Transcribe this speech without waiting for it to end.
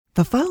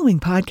The following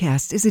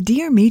podcast is a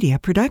Dear Media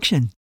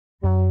production.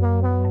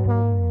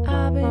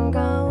 I've been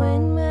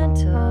going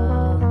mental.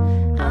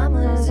 I'm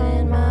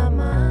losing my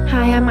mind.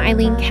 Hi, I'm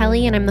Eileen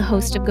Kelly, and I'm the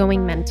host of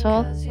Going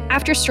Mental.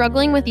 After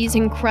struggling with these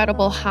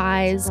incredible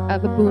highs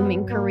of a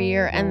booming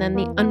career and then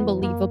the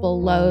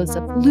unbelievable lows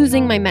of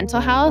losing my mental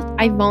health,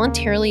 I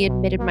voluntarily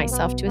admitted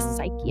myself to a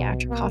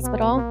psychiatric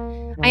hospital.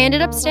 I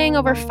ended up staying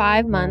over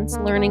 5 months,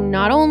 learning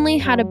not only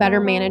how to better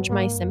manage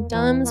my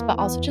symptoms, but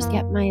also just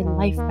get my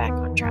life back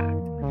on track.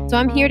 So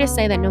I'm here to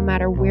say that no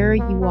matter where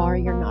you are,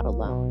 you're not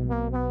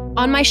alone.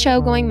 On my show,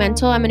 Going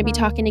Mental, I'm going to be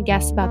talking to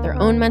guests about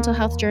their own mental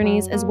health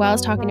journeys, as well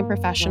as talking to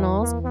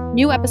professionals.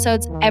 New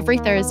episodes every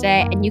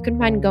Thursday, and you can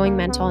find Going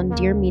Mental on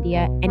Dear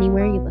Media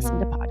anywhere you listen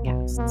to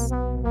podcasts.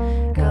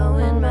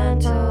 Going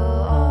mental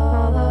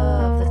all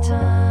of the time.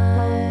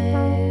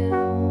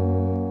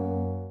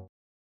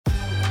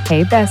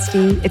 Hey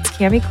bestie, it's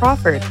Cami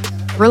Crawford.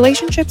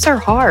 Relationships are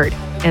hard,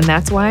 and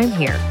that's why I'm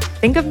here.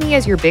 Think of me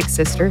as your big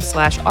sister /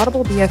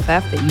 audible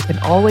BFF that you can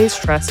always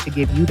trust to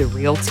give you the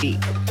real tea.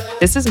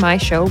 This is my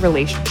show,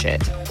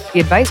 Relationship,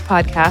 the advice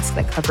podcast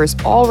that covers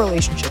all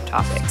relationship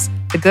topics,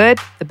 the good,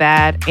 the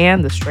bad,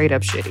 and the straight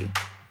up shitty.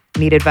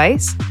 Need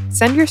advice?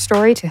 Send your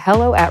story to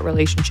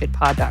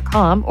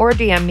hello@relationshippod.com or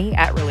DM me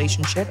at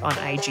relationship on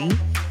IG,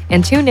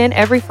 and tune in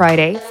every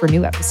Friday for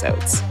new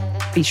episodes.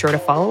 Be sure to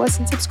follow us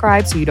and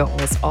subscribe so you don't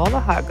miss all the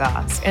hot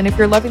goss. And if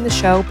you're loving the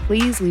show,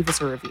 please leave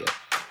us a review.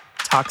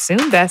 Talk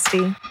soon,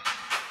 bestie.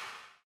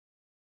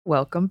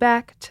 Welcome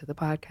back to the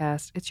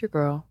podcast. It's your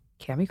girl,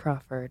 Cami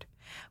Crawford.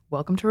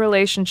 Welcome to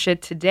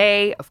Relationship.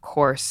 Today, of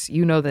course,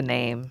 you know the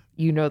name,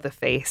 you know the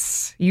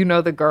face, you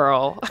know the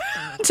girl.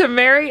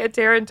 Tamari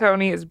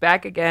Aterantoni is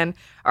back again,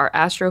 our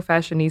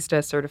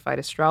astrofashionista, certified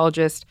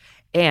astrologist,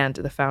 and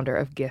the founder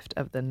of Gift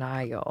of the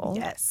Nile.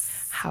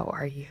 Yes. How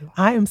are you?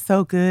 I am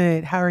so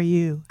good. How are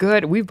you?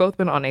 Good. We've both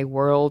been on a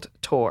world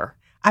tour.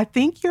 I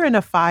think you're in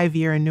a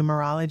 5-year in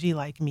numerology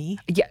like me.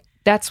 Yeah,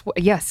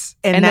 yes.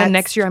 And then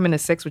next year I'm in a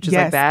 6, which is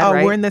like bad,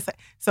 right? We're in this.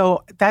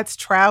 So that's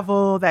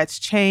travel, that's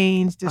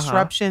change,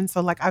 disruption.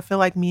 So like, I feel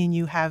like me and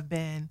you have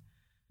been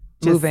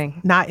just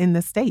moving, not in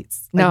the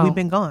States. Like, no. We've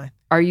been gone.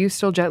 Are you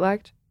still jet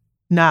lagged?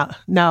 No,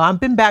 I've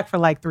been back for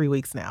like 3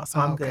 weeks now. So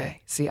I'm good.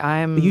 See,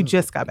 But you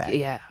just got back.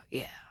 Yeah.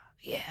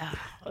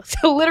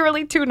 So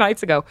literally 2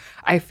 nights ago,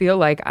 I feel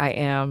like I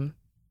am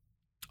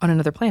on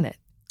another planet.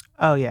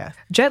 Oh, yeah.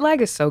 Jet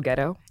lag is so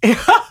ghetto.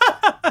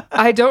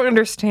 I don't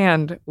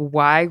understand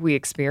why we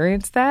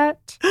experience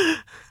that.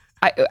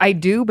 I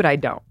do, but I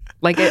don't.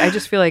 Like, I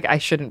just feel like I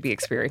shouldn't be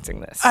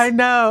experiencing this. I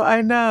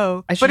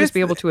know. I should just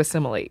be able to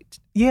assimilate.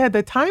 Yeah,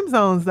 the time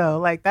zones, though,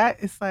 like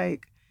that is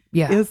like,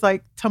 Yeah. it was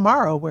like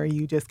tomorrow where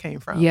you just came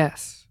from.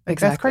 Yes, Like,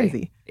 exactly. That's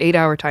crazy.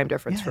 8-hour time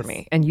difference for Yes.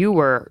 me. And you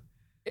were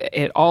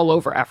all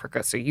over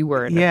Africa, so you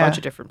were in a bunch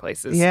of different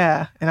places.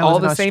 Yeah. And I all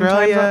was in the same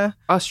Australia time.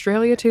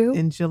 Australia, too?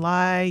 in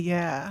July.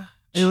 Yeah.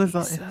 It was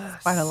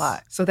quite a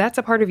lot. So that's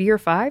a part of year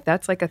 5?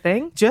 That's like a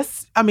thing?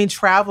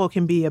 Travel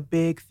can be a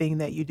big thing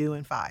that you do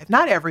in 5.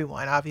 Not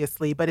everyone,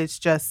 obviously, but it's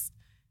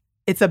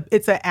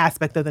an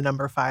aspect of the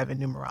number 5 in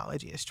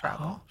numerology is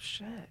travel. Oh,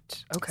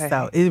 shit. Okay.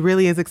 So it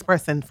really is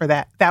expressing for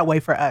that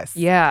way for us.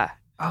 Yeah.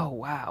 Oh,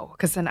 wow.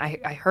 Because then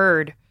I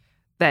heard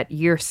that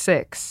year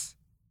 6,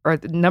 or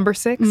the number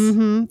 6,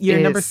 Year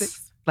is number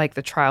 6. like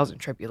the trials and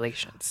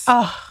tribulations.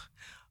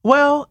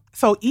 Well,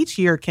 so each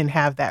year can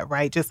have that,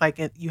 right? Just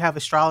like you have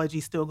astrology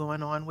still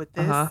going on with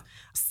this.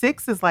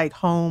 6 is like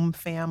home,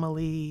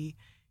 family,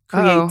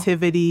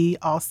 creativity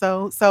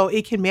also. So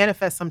it can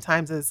manifest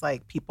sometimes as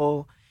like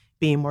people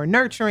being more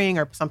nurturing,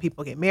 or some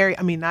people get married.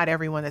 I mean, not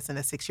everyone that's in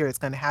a 6 year is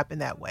going to happen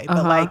that way,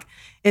 but like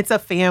it's a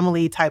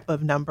family type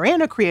of number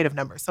and a creative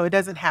number. So it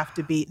doesn't have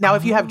to be. Now,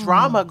 if you have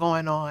drama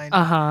going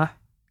on,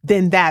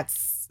 then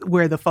that's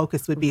where the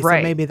focus would be.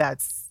 Right. So maybe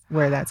that's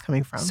where that's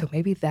coming from. So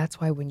maybe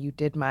that's why when you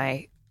did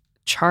my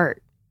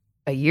chart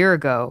a year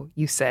ago,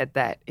 you said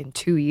that in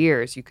 2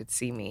 years you could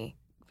see me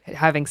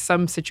having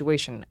some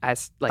situation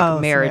as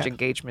like marriage,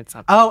 engagement,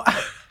 something.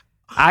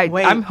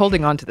 I'm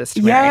holding on to this,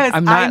 Tamari. Yes,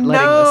 I'm not letting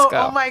this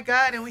go. Oh my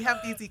God. And we have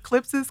these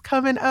eclipses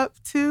coming up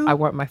too. I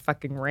want my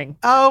fucking ring.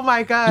 Oh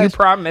my gosh. You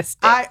promised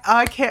it.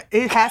 I can't.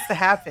 It has to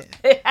happen.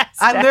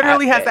 I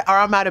literally have to, or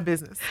I'm out of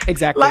business.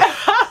 Exactly.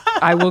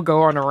 I will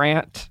go on a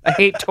rant, a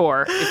hate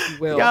tour, if you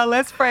will. Y'all,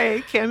 let's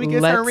pray. Cami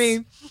gets her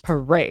ring.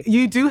 Parade.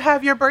 You do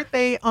have your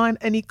birthday on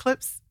an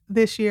eclipse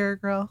this year,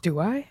 girl. Do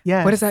I?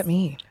 Yes. What does that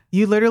mean?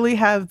 You literally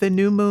have the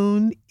new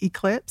moon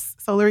eclipse,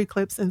 solar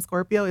eclipse in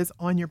Scorpio is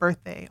on your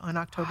birthday on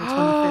October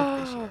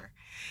 25th this year.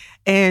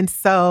 And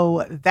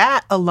so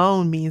that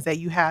alone means that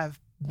you have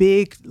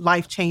big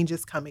life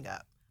changes coming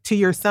up to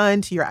your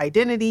son, to your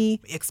identity,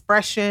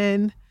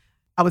 expression.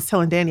 I was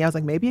telling Danny, I was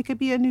like, maybe it could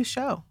be a new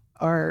show,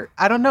 or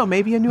I don't know,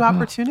 maybe a new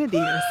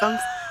opportunity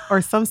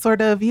or some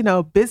sort of,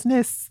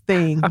 business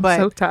thing. I'm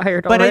so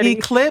tired But already. an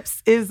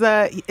eclipse is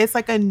it's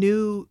like a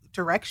new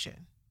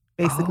direction,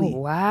 basically. Oh,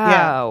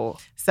 wow.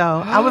 So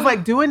I was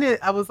like doing it.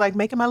 I was like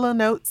making my little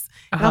notes.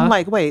 And I'm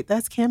like, wait,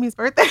 that's Cammie's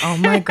birthday. Oh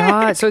my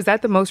God. So is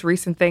that the most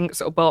recent thing?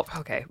 So, well,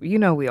 okay. You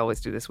know, we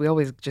always do this. We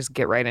always just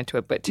get right into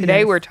it. But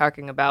today we're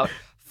talking about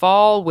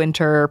fall,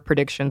 winter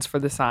predictions for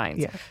the signs.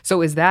 Yeah.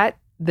 So is that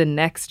the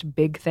next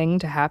big thing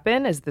to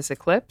happen? Is this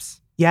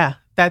eclipse? Yeah,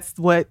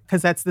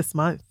 because that's this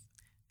month.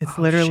 It's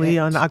literally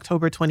on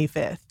October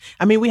 25th.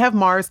 I mean, we have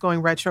Mars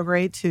going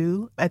retrograde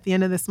too at the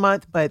end of this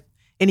month, but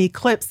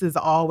eclipses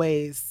are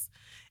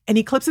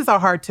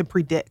hard to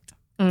predict.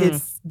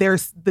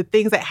 There's the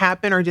things that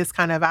happen are just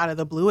kind of out of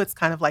the blue. It's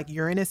kind of like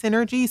Uranus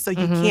energy. So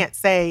you can't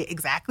say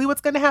exactly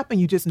what's going to happen.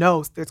 You just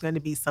know there's going to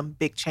be some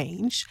big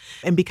change.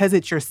 And because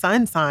it's your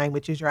sun sign,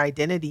 which is your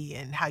identity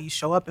and how you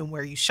show up and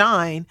where you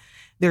shine,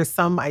 there's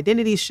some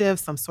identity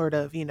shift, some sort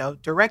of,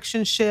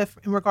 direction shift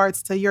in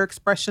regards to your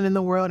expression in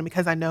the world. And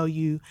because I know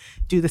you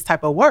do this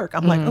type of work,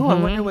 I'm like, oh, I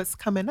wonder what's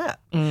coming up.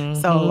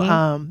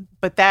 So,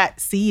 but that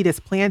seed is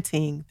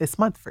planting this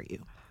month for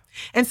you.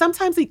 And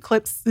sometimes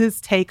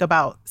eclipses take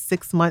about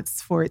 6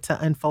 months for it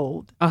to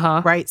unfold,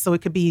 right? So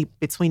it could be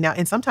between now,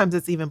 and sometimes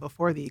it's even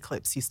before the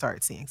eclipse you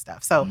start seeing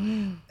stuff. So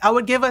I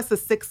would give us a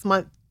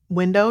 6-month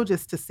window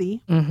just to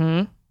see.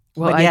 Well,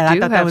 yeah, I do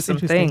thought that have was some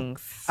interesting.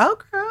 things. Oh,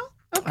 girl.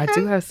 Okay. I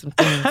do have some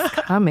things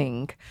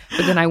coming.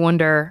 But then I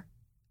wonder,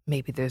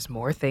 maybe there's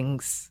more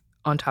things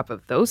on top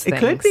of those things. It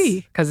could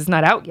be. Because it's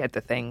not out yet,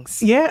 the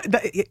things. Yeah,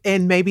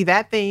 and maybe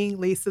that thing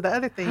leads to the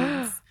other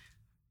things.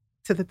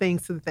 To the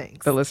things.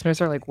 The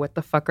listeners are like, what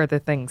the fuck are the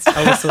things?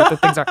 Tell us what the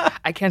things are.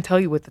 I can't tell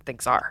you what the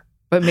things are.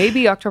 But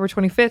maybe October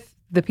 25th,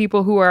 the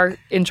people who are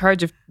in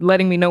charge of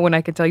letting me know when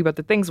I can tell you about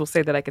the things will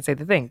say that I can say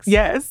the things.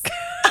 Yes.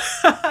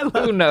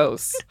 Who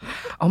knows?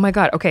 Oh my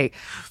God. Okay.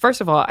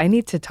 First of all, I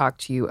need to talk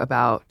to you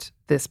about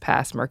this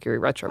past Mercury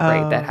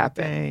retrograde that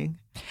happened. Dang.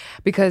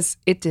 Because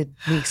it did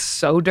me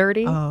so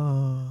dirty.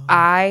 Oh.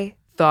 I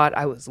thought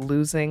I was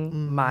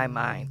losing my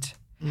mind.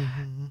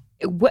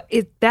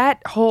 That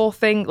whole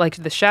thing, like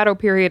the shadow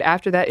period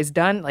after that is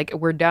done? Like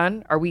we're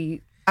done? Are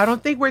we? I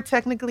don't think we're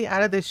technically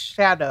out of this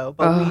shadow,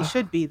 but we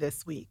should be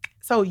this week.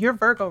 So you're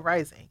Virgo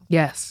rising.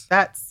 Yes.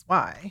 That's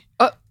why.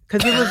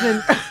 Because it was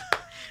in,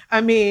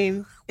 I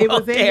mean, it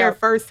was in your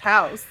first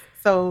house.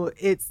 So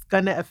it's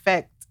going to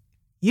affect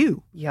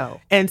you.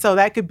 Yo. And so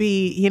that could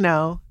be,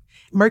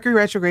 Mercury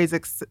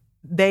retrogrades,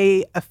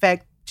 they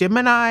affect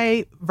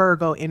Gemini,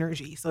 Virgo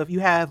energy. So if you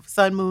have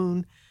sun,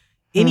 moon,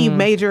 any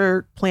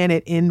major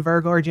planet in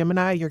Virgo or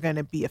Gemini, you're going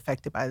to be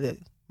affected by the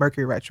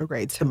Mercury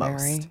retrogrades the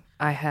most.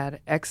 I had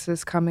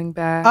exes coming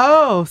back.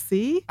 Oh,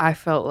 see? I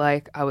felt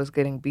like I was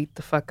getting beat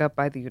the fuck up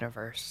by the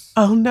universe.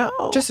 Oh, no.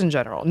 Just in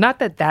general. Not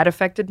that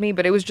affected me,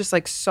 but it was just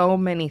like so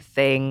many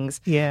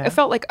things. Yeah. It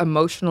felt like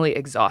emotionally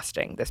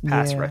exhausting this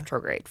past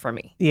retrograde for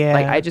me. Yeah.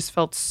 Like I just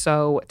felt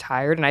so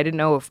tired, and I didn't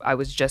know if I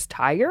was just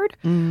tired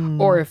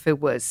or if it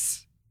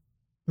was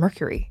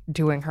Mercury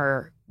doing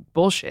her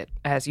bullshit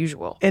as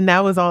usual. And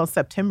that was all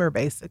September,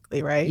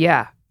 basically, right?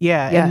 Yeah.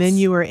 Yeah. Yes. And then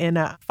you were in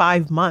a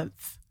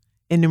 5-month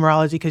in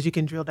numerology because you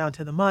can drill down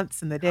to the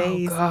months and the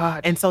days. Oh,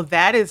 God. And so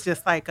that is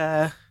just like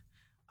a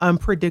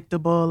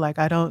unpredictable, like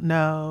I don't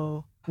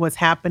know what's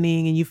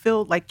happening. And you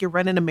feel like you're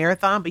running a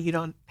marathon, but you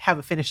don't have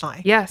a finish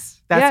line.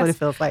 Yes. That's what it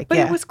feels like. But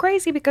it was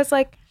crazy because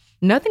like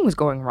nothing was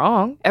going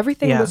wrong.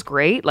 Everything was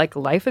great. Like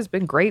life has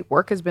been great.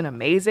 Work has been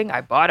amazing. I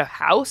bought a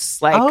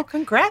house. Like, oh,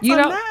 congrats on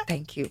that.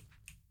 Thank you.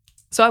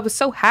 So I was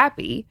so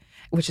happy,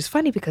 which is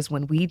funny because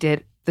when we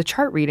did the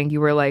chart reading,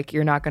 you were like,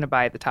 you're not going to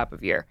buy at the top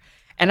of year.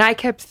 And I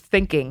kept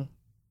thinking,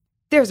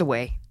 there's a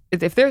way.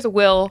 If there's a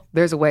will,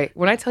 there's a way.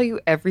 When I tell you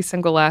every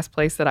single last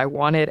place that I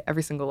wanted,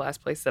 every single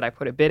last place that I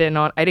put a bid in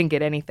on, I didn't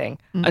get anything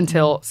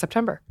until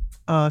September.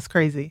 Oh, it's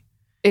crazy.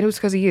 It was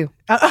because of you.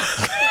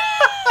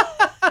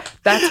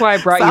 That's why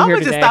I brought you here today. I'm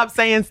gonna just stop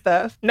saying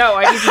stuff. No,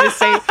 I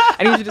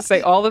need you to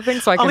say all the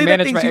things so I can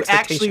manage my expectations. Only the things you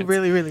actually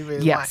really, really,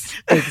 really yes,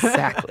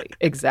 want.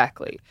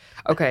 exactly.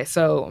 Okay,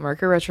 so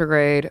Mercury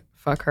retrograde,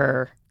 fuck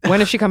her.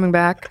 When is she coming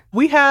back?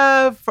 We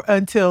have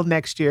until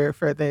next year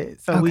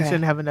we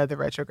shouldn't have another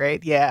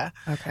retrograde. Yeah.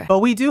 Okay. But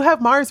we do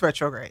have Mars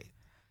retrograde.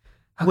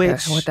 Okay,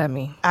 which what that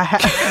mean? I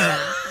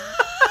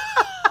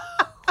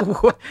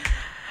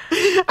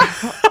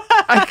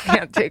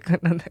can't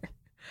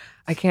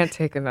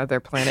take another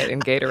planet in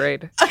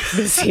Gatorade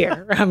this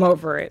year. I'm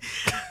over it.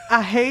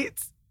 Okay,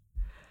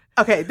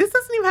 this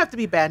doesn't even have to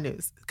be bad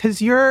news because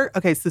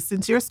so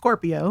since you're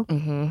Scorpio,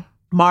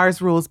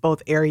 Mars rules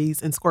both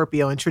Aries and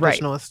Scorpio in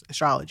traditional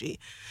astrology.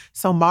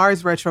 So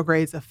Mars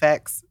retrogrades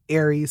affects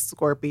Aries,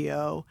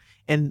 Scorpio,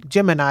 and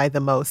Gemini the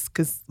most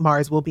because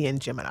Mars will be in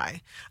Gemini.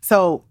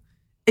 So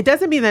it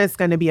doesn't mean that it's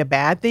going to be a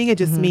bad thing. It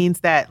just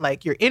means that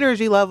like your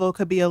energy level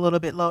could be a little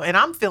bit low. And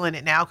I'm feeling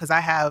it now because I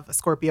have a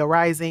Scorpio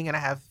rising and I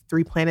have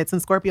 3 planets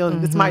in Scorpio.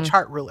 And it's my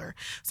chart ruler.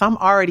 So I'm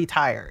already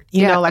tired.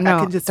 You know, like I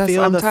can just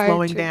feel the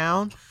slowing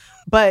down.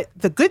 But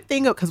the good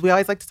thing, because we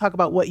always like to talk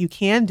about what you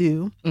can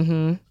do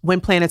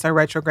when planets are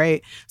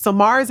retrograde. So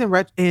Mars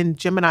in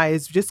Gemini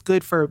is just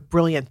good for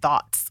brilliant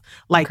thoughts.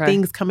 Like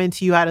things come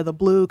into you out of the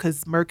blue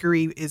because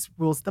Mercury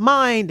rules the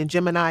mind and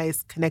Gemini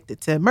is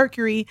connected to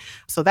Mercury.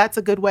 So that's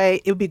a good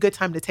way. It would be a good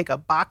time to take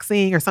up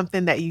boxing or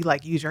something that you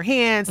like use your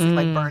hands to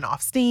like burn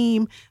off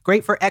steam.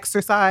 Great for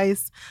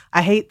exercise.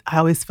 I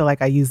always feel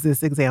like I use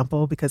this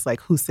example because like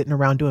who's sitting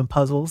around doing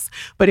puzzles?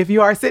 But if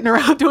you are sitting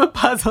around doing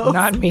puzzles.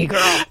 Not me, girl.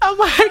 I'm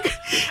like,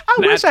 I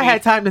wish I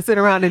had time to sit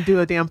around and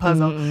do a damn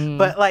puzzle.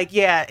 But like,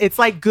 yeah, it's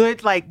like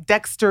good, like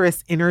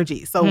dexterous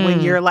energy. So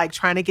when you're like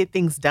trying to get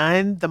things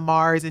done, the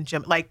Mars and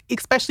Gemini, like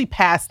especially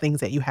past things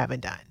that you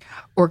haven't done.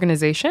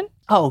 Organization?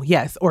 Oh,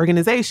 yes.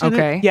 Organization.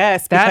 Okay.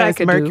 Yes. That because I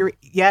could Mercury.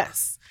 do.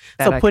 Yes.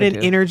 That so I put could in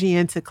do. energy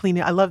into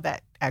cleaning. I love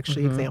that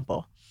actually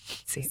example.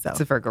 See, So. it's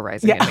a Virgo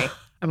rising in me.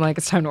 I'm like,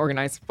 it's time to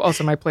organize.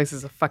 Also, my place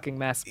is a fucking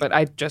mess, but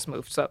I just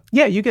moved, so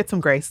Yeah, you get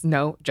some grace.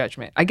 no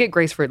judgment. I get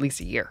grace for at least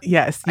a year,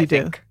 Yes, you I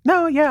do. think.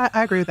 No, yeah,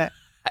 I agree with that.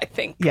 I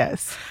think.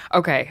 Yes.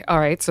 Okay, all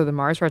right. So the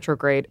Mars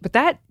retrograde, but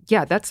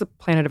that's a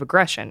planet of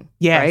aggression,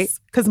 Yes. right?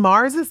 Because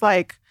Mars is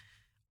like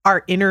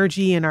our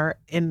energy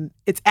and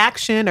it's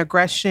action,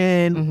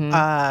 aggression,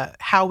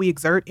 how we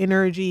exert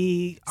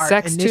energy, our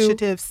Sex, too?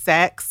 initiative,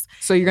 sex.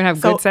 So you're gonna have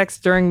So good sex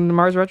during the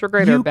Mars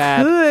retrograde or You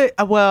bad?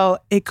 could,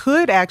 it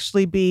could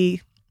actually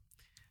be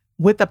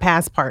with a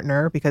past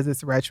partner because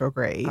it's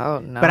retrograde. Oh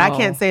no! But I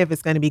can't say if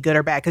it's going to be good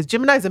or bad because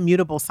Gemini is a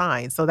mutable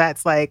sign. So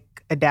that's like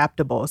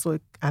adaptable. So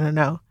I don't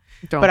know.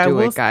 Don't But I do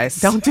will it, guys.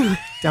 Don't do it.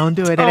 Don't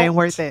do it. It ain't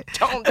worth it.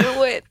 Don't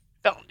do it.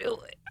 Don't do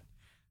it.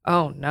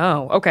 Oh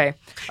no. Okay.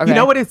 You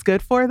know what it's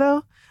good for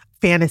though?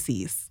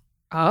 Fantasies.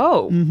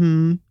 Oh.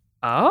 Mm-hmm.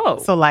 Oh.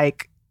 So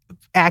like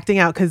acting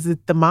out because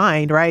it's the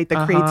mind, right? The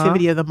Uh-huh.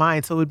 creativity of the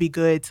mind. So it would be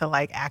good to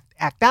like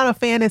act out a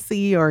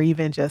fantasy or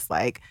even just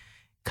like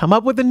come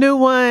up with a new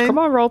one. Come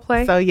on, role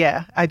play. So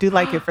yeah, I do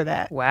like it for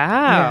that.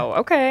 Wow.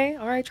 Okay.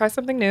 All right. Try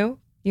something new.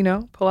 You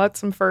know, pull out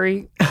some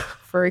furry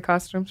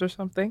costumes or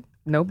something.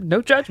 No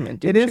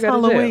judgment. Do It what you is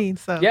gotta do. Halloween,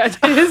 so Yeah,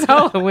 it is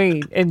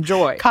Halloween.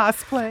 Enjoy.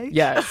 cosplay.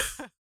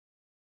 Yes.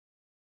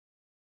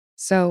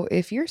 So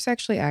if you're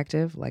sexually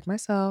active, like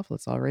myself,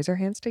 let's all raise our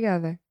hands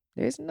together.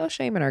 There's no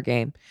shame in our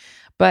game.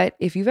 But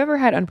if you've ever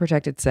had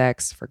unprotected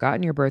sex,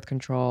 forgotten your birth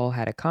control,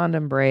 had a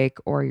condom break,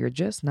 or you're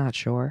just not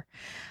sure,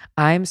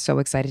 I'm so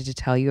excited to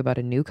tell you about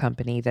a new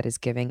company that is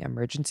giving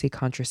emergency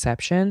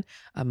contraception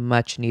a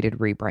much needed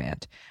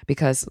rebrand.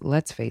 Because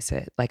let's face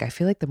it, like I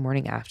feel like the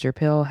morning after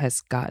pill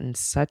has gotten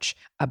such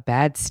a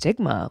bad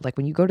stigma. Like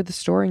when you go to the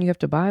store and you have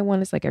to buy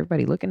one, it's like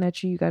everybody looking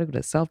at you. You got to go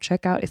to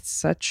self-checkout. It's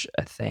such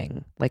a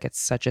thing. Like it's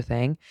such a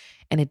thing.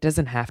 And it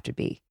doesn't have to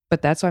be.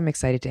 But that's why I'm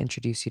excited to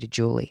introduce you to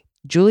Julie.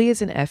 Julie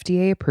is an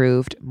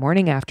FDA-approved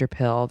morning after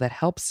pill that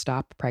helps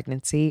stop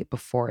pregnancy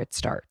before it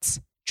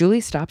starts. Julie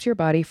stops your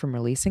body from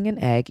releasing an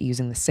egg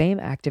using the same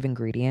active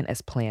ingredient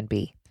as Plan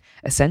B.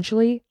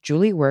 Essentially,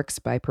 Julie works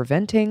by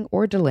preventing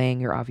or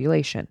delaying your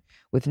ovulation.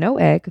 With no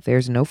egg,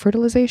 there's no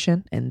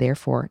fertilization and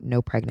therefore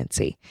no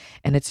pregnancy.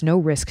 And it's no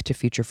risk to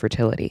future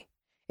fertility.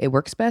 It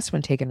works best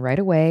when taken right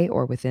away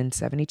or within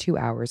 72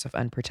 hours of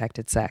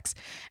unprotected sex.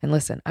 And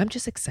listen, I'm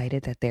just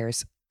excited that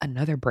there's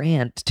another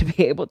brand to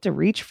be able to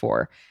reach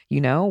for,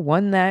 you know,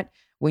 one that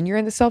when you're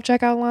in the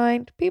self-checkout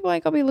line, people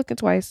ain't gonna be looking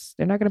twice.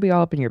 They're not gonna be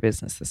all up in your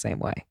business the same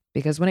way.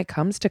 Because when it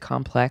comes to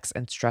complex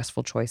and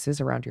stressful choices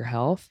around your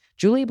health,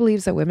 Julie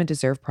believes that women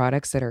deserve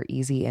products that are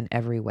easy in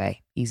every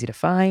way. Easy to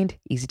find,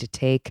 easy to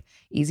take,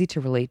 easy to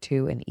relate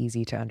to, and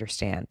easy to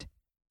understand.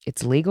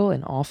 It's legal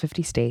in all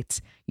 50 states.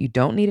 You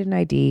don't need an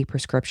ID,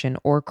 prescription,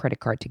 or credit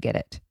card to get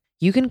it.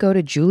 You can go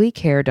to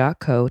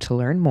juliecare.co to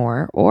learn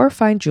more or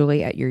find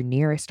Julie at your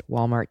nearest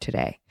Walmart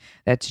today.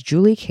 That's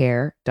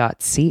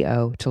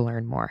juliecare.co to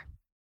learn more.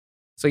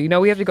 So you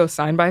know we have to go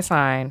sign by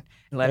sign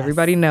and let Yes.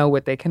 everybody know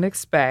what they can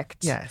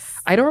expect. Yes.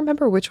 I don't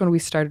remember which one we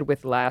started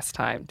with last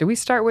time. Did we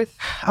start with?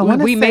 I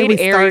wanna we say made we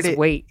Aries started-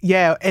 wait.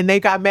 Yeah, and they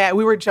got mad.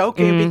 We were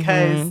joking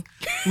because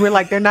we're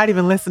like, they're not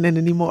even listening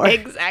anymore.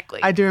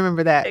 Exactly. I do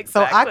remember that.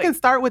 So I Exactly. can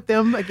start with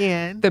them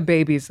again. The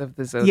babies of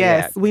the zodiac.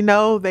 Yes, we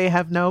know they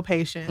have no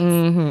patience.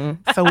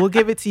 Mm-hmm. So we'll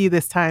give it to you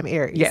this time,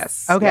 Aries.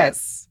 Yes. Okay.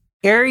 Yes.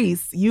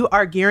 Aries, you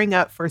are gearing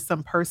up for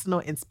some personal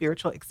and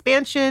spiritual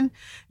expansion.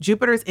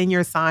 Jupiter's in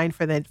your sign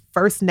for the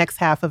next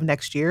half of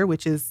next year,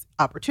 which is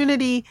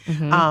opportunity,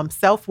 Mhm.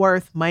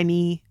 self-worth,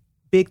 money,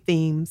 big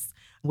themes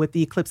with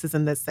the eclipses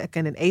in the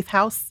 2nd and 8th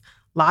house.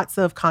 Lots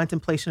of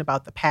contemplation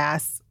about the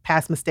past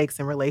mistakes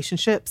and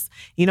relationships.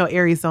 You know,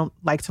 Aries don't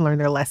like to learn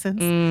their lessons.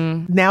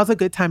 Now's a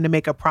good time to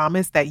make a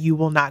promise that you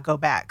will not go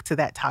back to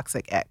that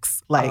toxic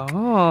ex. Like,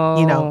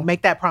 you know,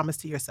 make that promise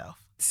to yourself.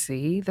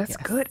 See, that's Yes.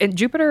 good. And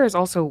Jupiter is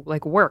also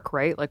like work,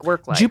 right? Like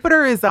work life.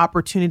 Jupiter is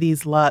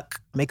opportunities, luck,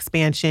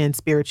 expansion,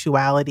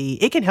 spirituality.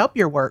 It can help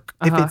your work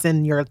if Uh-huh. it's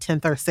in your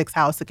 10th or 6th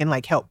house. It can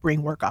like help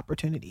bring work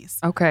opportunities.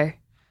 Okay.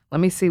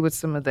 Let me see what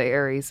some of the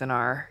Aries and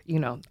our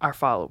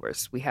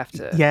followers. We have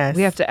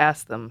to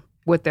ask them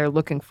what they're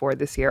looking for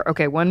this year.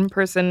 Okay, one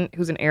person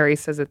who's an Aries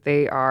says that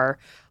they are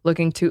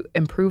looking to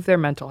improve their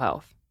mental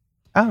health.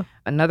 Oh.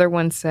 Another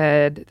one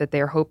said that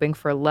they are hoping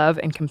for love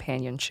and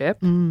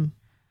companionship.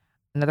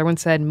 Another one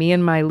said, me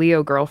and my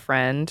Leo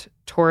girlfriend,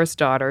 Taurus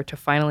daughter, to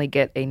finally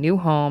get a new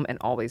home and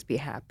always be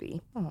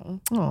happy.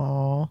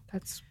 Oh,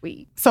 that's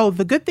sweet. So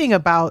the good thing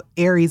about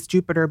Aries,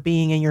 Jupiter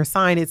being in your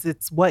sign is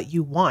it's what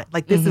you want.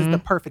 Like this is the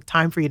perfect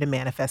time for you to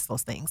manifest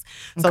those things.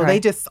 So they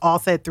just all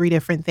said 3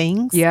 different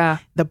things. Yeah.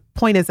 The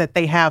point is that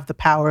they have the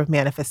power of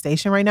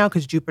manifestation right now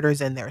because Jupiter's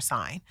in their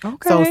sign.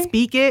 Okay. So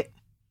speak it.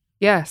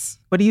 Yes.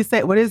 What do you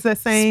say? What is that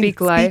saying?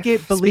 Speak life. Speak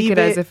it, believe it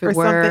as if it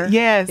were. Something.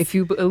 Yes. If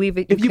you believe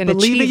it, if you can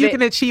believe achieve it, you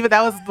can achieve it.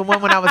 That was the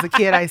one when I was a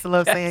kid. I used to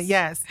love saying,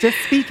 yes, just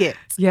speak it.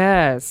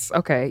 Yes.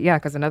 Okay. Yeah.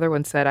 Because another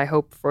one said, I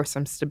hope for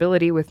some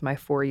stability with my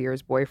 4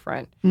 years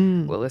boyfriend.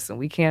 Well, listen,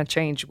 we can't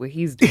change what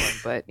he's doing,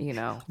 but you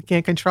know. We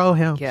can't control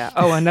him. Yeah.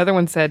 Oh, another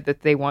one said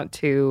that they want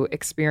to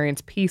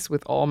experience peace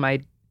with all my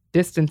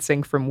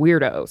distancing from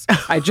weirdos.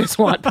 I just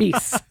want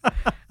peace.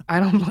 I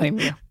don't blame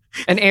you.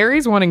 An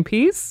Aries wanting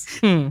peace?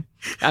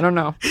 I don't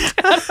know.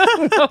 I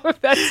don't know if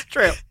that's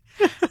true.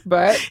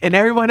 But and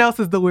everyone else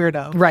is the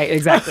weirdo. Right,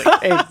 exactly.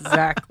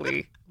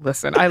 Exactly.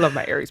 Listen, I love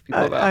my Aries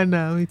people though. I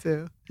know, me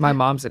too. My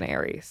mom's an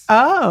Aries.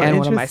 Oh, and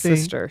one of my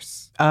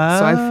sisters. So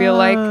I feel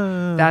like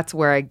that's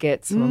where I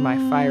get some of my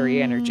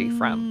fiery energy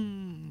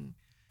from.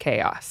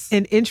 Chaos.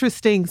 And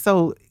interesting.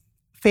 So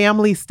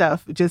family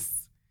stuff, just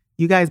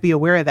you guys be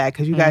aware of that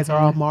because you guys are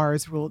all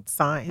Mars ruled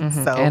signs.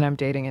 So and I'm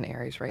dating an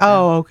Aries right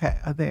now. Oh,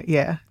 okay.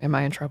 Yeah. Am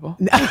I in trouble?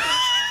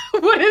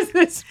 What does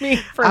this mean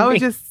for me? I would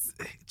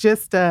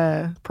just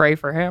pray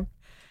for him.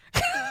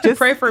 Just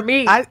pray for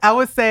me. I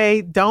would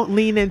say don't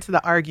lean into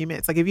the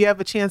arguments. Like if you have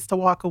a chance to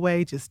walk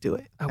away, just do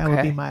it. Okay. That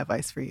would be my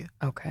advice for you.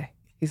 Okay.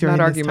 He's not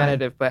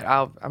argumentative, but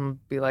I'm gonna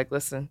be like,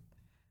 listen,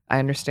 I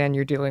understand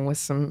you're dealing with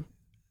some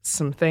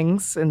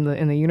things in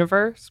the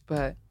universe,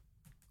 but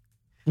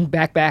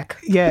back.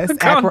 Yes.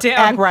 Calm down.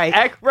 Act right.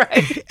 Act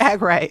right.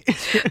 Act right.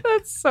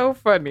 That's so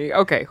funny.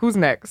 Okay, who's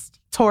next?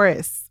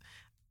 Taurus,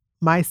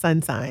 my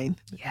sun sign.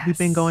 Yes. We've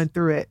been going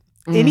through it.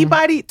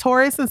 Anybody,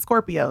 Taurus and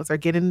Scorpios are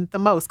getting the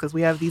most because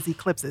we have these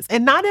eclipses.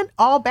 And not in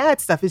all bad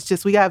stuff. It's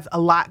just we have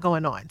a lot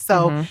going on.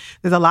 So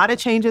there's a lot of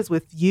changes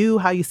with you,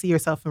 how you see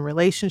yourself in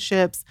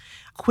relationships,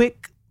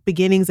 quick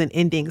beginnings and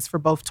endings for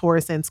both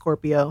Taurus and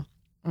Scorpio.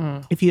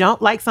 If you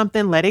don't like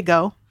something, let it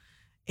go.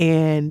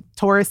 And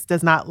Taurus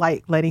does not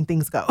like letting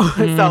things go.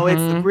 So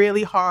it's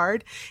really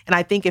hard. And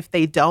I think if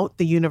they don't,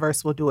 the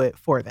universe will do it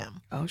for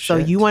them. Oh, shit. So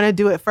you want to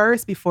do it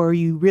first before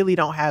you really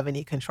don't have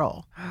any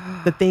control.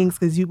 The things,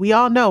 because we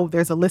all know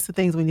there's a list of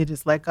things we need to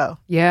just let go.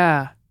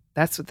 Yeah.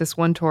 That's what this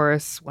one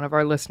Taurus, one of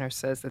our listeners,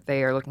 says, that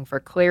they are looking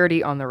for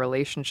clarity on the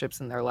relationships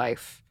in their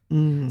life.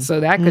 So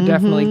that could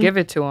definitely give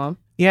it to them.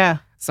 Yeah.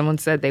 Someone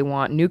said they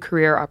want new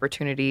career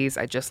opportunities.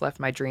 I just left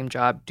my dream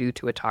job due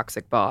to a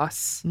toxic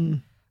boss.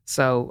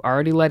 So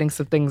already letting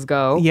some things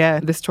go. Yeah.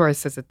 This Taurus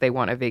says that they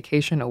want a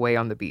vacation away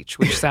on the beach,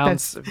 which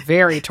sounds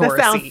very Taurus-y.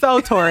 That sounds so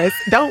Taurus.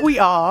 Don't we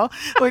all?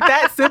 With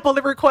that simple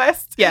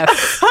request?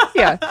 Yes.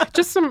 Yeah.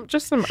 Just some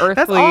earthly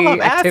That's all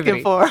I'm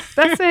activity. asking for.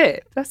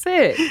 That's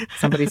it.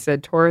 Somebody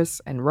said Taurus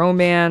and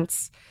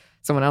romance.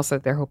 Someone else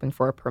said they're hoping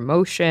for a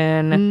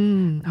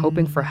promotion,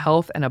 hoping for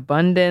health and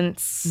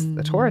abundance.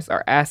 The Taurus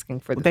are asking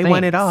for the They things.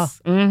 want it all.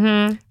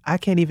 I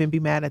can't even be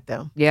mad at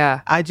them.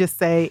 Yeah. I just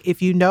say,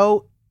 if you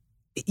know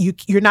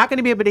you're not going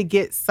to be able to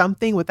get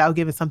something without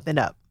giving something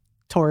up.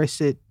 Taurus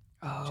should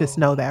just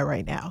know that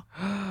right now.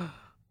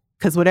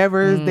 Because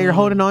whatever they're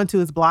holding on to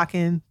is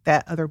blocking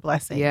that other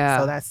blessing. Yeah.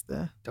 So that's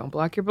Don't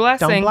block your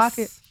blessings. Don't block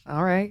it.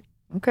 All right.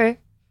 Okay.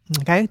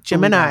 Okay.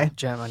 Gemini.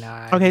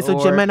 Gemini. Okay, so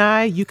Lord.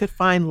 Gemini, you could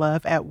find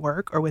love at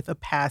work or with a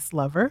past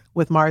lover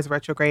with Mars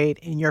retrograde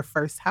in your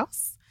first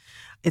house.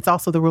 It's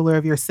also the ruler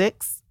of your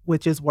 6th,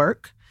 which is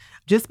work.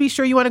 Just be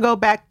sure you want to go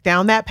back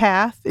down that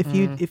path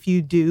if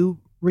you do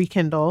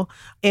rekindle.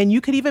 And you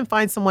could even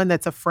find someone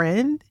that's a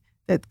friend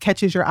that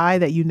catches your eye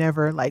that you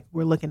never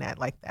were looking at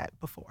like that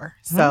before.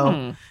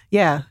 So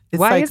yeah.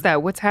 Why is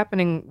that? What's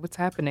happening?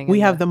 We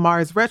have the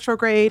Mars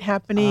retrograde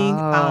happening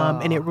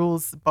and it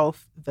rules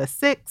both the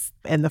 6th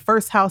and the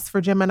first house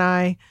for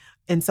Gemini.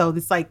 And so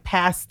it's like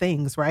past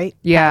things, right?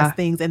 Yeah. Past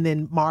things. And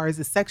then Mars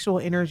is sexual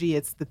energy.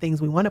 It's the things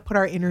we want to put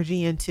our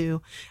energy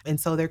into. And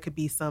so there could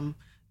be some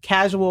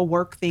casual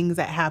work things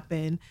that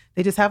happen.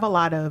 They just have a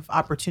lot of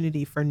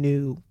opportunity for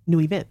new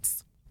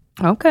events.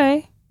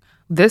 Okay.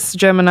 This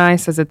Gemini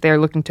says that they're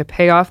looking to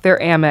pay off their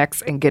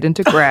Amex and get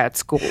into grad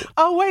school.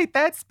 Oh, wait,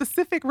 that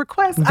specific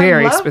request.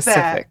 Very I love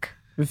specific.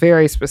 That.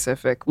 Very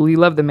specific. We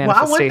love the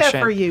manifestation. Well, I want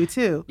that for you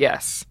too.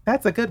 Yes.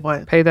 That's a good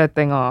one. Pay that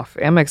thing off.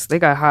 Amex, they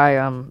got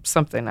high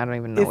something. I don't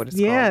even know what it's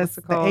called. Yes, What's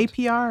it called? the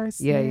APRs.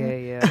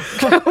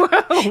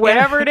 Yeah.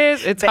 Whatever it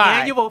is, it's the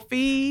high. Annual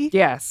fee.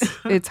 Yes,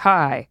 it's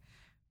high.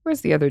 Where's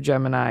the other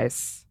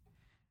Geminis?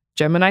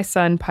 Gemini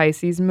Sun,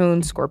 Pisces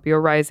Moon, Scorpio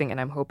Rising, and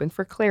I'm hoping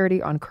for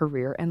clarity on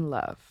career and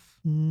love.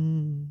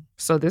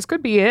 So this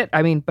could be it.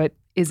 I mean, but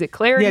is it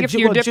clarity if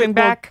you're dipping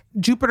back?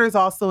 Jupiter's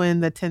also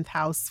in the 10th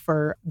house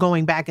for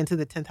going back into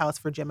the 10th house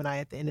for Gemini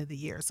at the end of the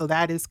year. So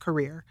that is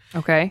career.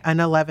 Okay. An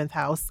 11th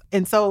house.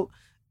 And so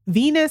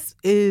Venus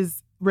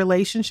is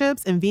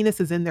relationships, and Venus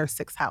is in their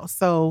 6th house.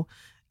 So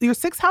your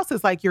 6th house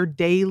is like your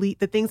daily,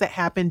 the things that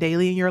happen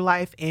daily in your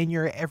life and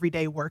your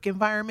everyday work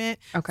environment.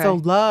 Okay. So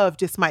love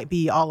just might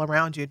be all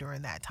around you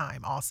during that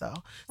time also.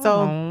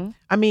 So,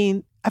 I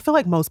mean, I feel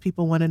like most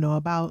people want to know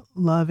about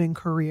love and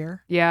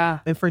career. Yeah.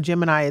 And for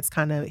Gemini, it's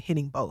kind of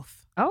hitting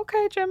both.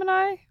 Okay,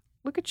 Gemini.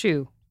 Look at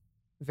you.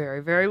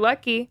 Very, very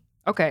lucky.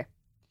 Okay.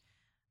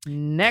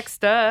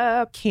 Next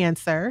up.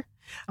 Cancer.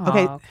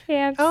 Okay. Aw,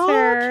 Cancer. Oh,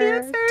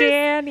 Cancers.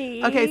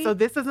 Danny. Okay, so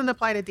this doesn't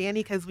apply to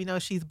Danny because we know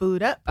she's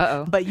booed up.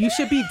 Uh-oh. But you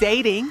should be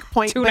dating,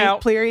 point Tune blank,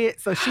 out. period.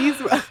 So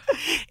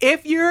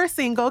if you're a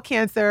single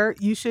Cancer,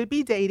 you should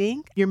be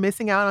dating. You're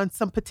missing out on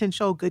some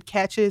potential good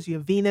catches. You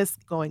have Venus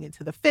going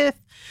into the 5th.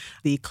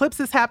 The eclipse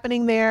is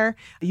happening there.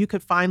 You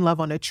could find love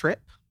on a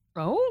trip.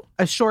 Oh.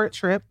 A short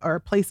trip or a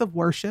place of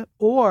worship,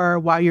 or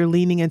while you're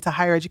leaning into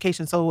higher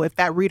education. So if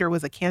that reader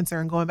was a Cancer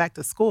and going back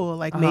to school,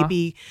 like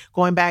maybe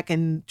going back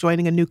and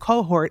joining a new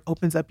cohort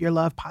opens up your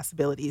love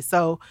possibilities.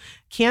 So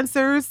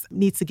Cancers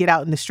needs to get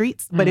out in the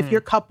streets. But if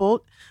you're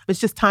coupled, it's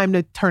just time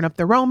to turn up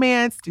the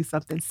romance, do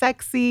something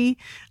sexy,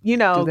 Do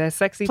that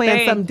sexy plan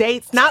thing. some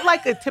dates. Not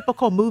like a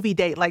typical movie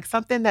date, like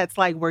something that's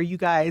like where you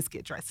guys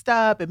get dressed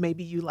up and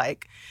maybe you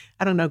like,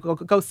 I don't know,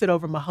 go sit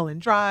over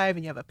Mulholland Drive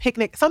and you have a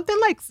picnic. Something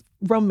like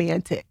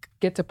romantic.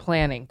 Get to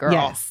planning, girl.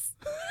 Yes.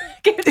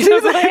 Get She's to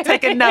like planning.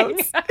 taking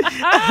notes.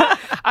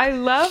 I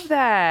love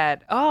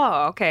that.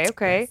 Oh, okay.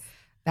 Yes.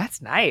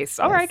 That's nice.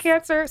 All right,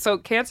 Cancer. So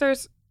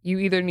Cancers, you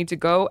either need to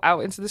go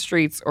out into the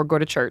streets or go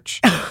to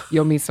church.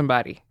 You'll meet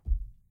somebody.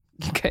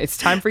 Okay, it's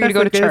time for you to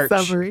go to That's a good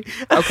church. Summary.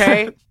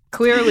 Okay,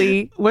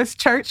 clearly. What's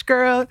Church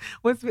Girl?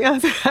 What's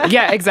Beyonce?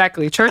 Yeah,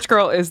 exactly. Church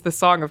Girl is the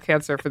song of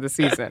Cancer for the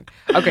season.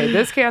 Okay,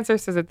 this Cancer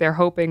says that they're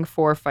hoping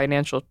for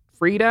financial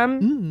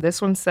freedom. This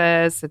one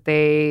says that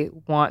they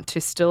want to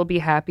still be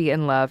happy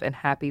in love and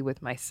happy with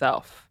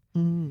myself.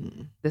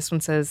 This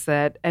one says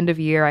that end of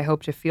year, I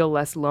hope to feel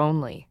less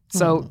lonely.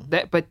 So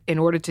but in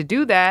order to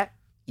do that,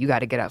 you got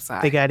to get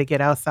outside. They got to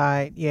get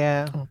outside.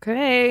 Yeah.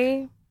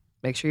 Okay.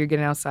 Make sure you're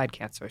getting outside,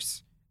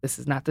 Cancers. This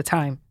is not the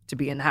time to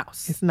be in the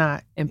house It's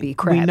not. and be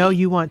crabby. We know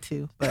you want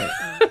to, but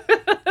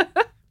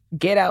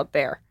Get out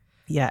there.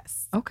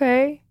 yes.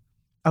 Okay.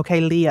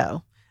 Okay,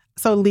 Leo.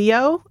 So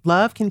Leo,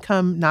 love can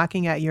come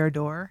knocking at your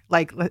door.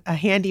 Like a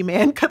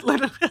handyman could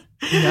literally.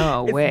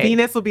 No way.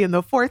 Venus will be in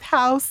the 4th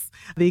house.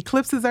 The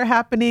eclipses are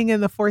happening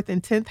in the 4th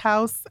and 10th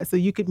house. So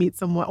you could meet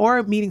someone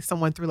or meeting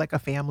someone through like a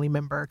family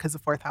member because the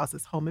 4th house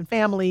is home and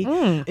family.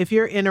 If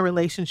you're in a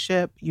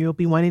relationship, you'll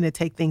be wanting to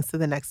take things to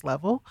the next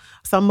level.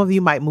 Some of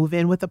you might move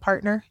in with a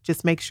partner.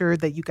 Just make sure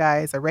that you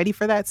guys are ready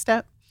for that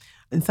step.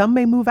 And some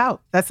may move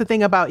out. That's the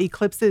thing about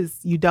eclipses.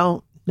 You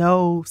don't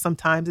know.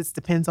 Sometimes it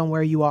depends on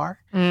where you are.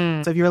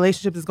 So if your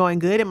relationship is going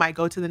good, it might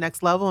go to the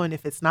next level. And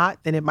if it's not,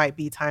 then it might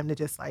be time to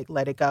just like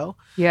let it go.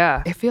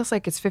 Yeah. It feels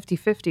like it's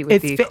 50-50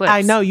 with the eclipse.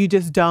 I know, you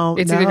just don't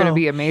It's know. either going to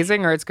be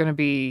amazing or it's going to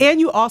be And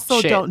you also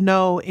shit. don't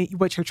know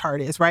what your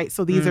chart is, right?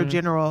 So these are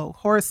general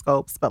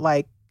horoscopes, but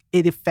like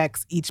it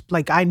affects each,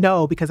 like I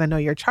know because I know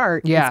your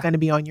chart, Yeah. it's going to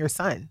be on your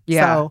sun.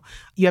 Yeah. So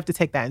you have to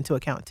take that into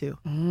account too.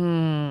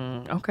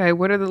 Okay,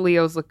 what are the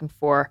Leos looking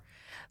for?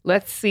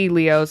 Let's see,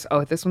 Leos.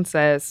 Oh, this one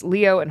says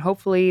Leo, and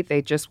hopefully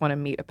they just want to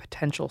meet a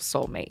potential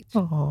soulmate.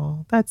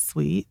 Oh, that's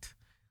sweet.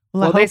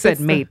 Well, I they hope said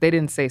it's mate. They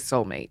didn't say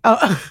soulmate.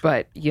 Oh,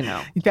 But, you know.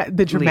 you got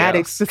the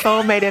dramatics. Leos. The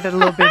soul made it a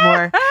little bit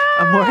more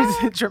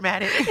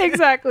dramatic.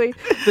 Exactly.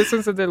 This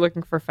one said they're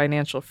looking for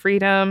financial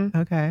freedom.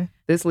 Okay.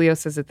 This Leo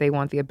says that they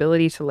want the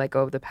ability to let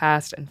go of the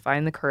past and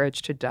find the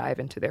courage to dive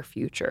into their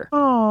future.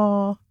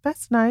 Oh,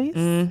 that's nice.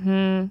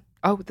 Mm-hmm.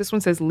 Oh, this one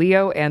says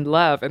Leo and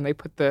love, and they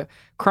put the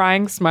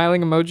crying,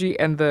 smiling emoji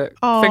and the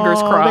fingers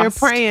Oh, crossed.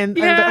 they're praying.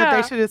 Yeah.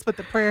 They should just put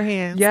the prayer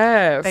hands.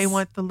 Yes. They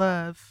want the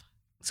love.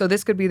 So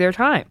this could be their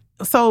time.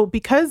 So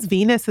because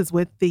Venus is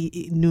with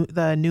the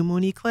new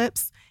moon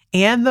eclipse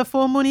and the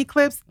full moon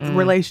eclipse,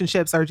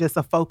 relationships are just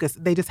a focus.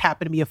 They just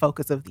happen to be a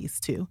focus of these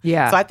two.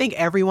 Yeah. So I think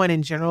everyone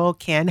in general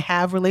can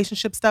have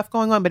relationship stuff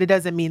going on, but it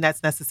doesn't mean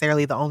that's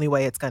necessarily the only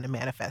way it's going to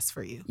manifest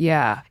for you.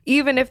 Yeah.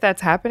 Even if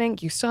that's happening,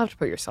 you still have to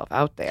put yourself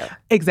out there.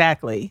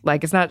 Exactly.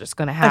 Like, it's not just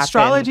going to happen.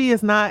 Astrology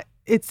is not,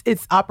 it's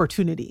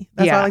opportunity.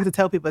 That's what Yeah. I like to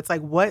tell people. It's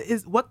like, what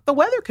the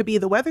weather could be.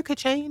 The weather could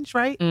change,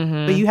 right?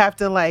 Mhm. But you have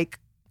to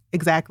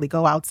exactly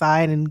go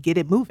outside and get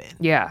it moving.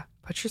 Yeah.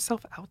 Put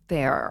yourself out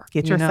there.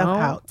 Get you yourself know?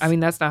 out. I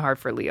mean, that's not hard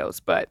for Leos,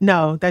 but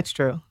No, that's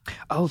true.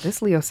 oh,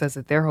 this Leo says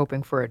that they're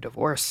hoping for a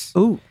divorce.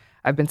 Ooh.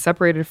 I've been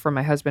separated from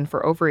my husband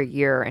for over a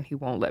year and he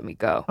won't let me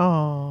go.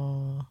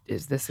 Oh.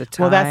 Is this a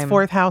time? Well, that's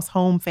 4th house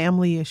home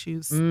family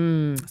issues.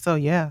 Mm. So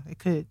yeah, it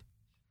could.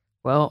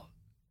 Well,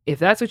 if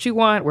that's what you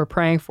want, we're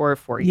praying for it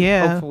for you.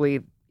 Yeah.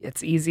 Hopefully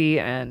it's easy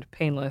and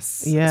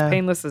painless. Yeah. As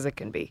painless as it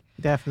can be.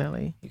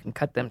 Definitely. You can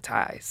cut them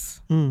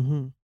ties.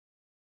 Mm-hmm.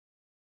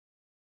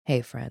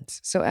 Hey,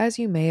 friends. So, as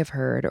you may have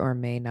heard or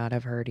may not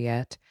have heard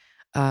yet,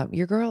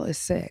 your girl is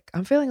sick.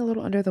 I'm feeling a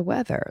little under the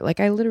weather. Like,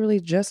 I literally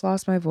just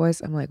lost my voice.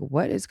 I'm like,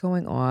 what is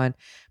going on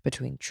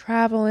between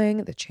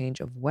traveling, the change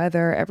of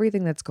weather,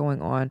 everything that's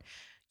going on?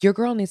 Your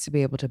girl needs to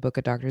be able to book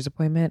a doctor's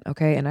appointment,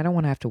 okay? And I don't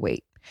want to have to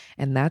wait.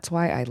 And that's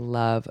why I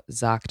love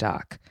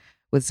ZocDoc.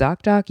 With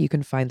ZocDoc, you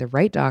can find the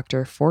right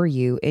doctor for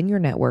you in your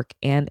network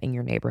and in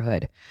your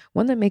neighborhood.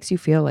 One that makes you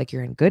feel like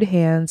you're in good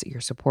hands,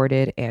 you're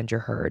supported, and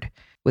you're heard.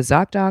 With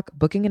ZocDoc,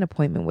 booking an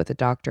appointment with a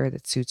doctor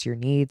that suits your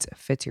needs,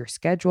 fits your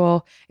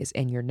schedule, is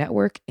in your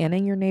network, and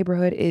in your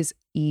neighborhood is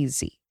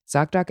easy.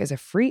 ZocDoc is a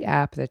free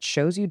app that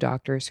shows you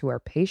doctors who are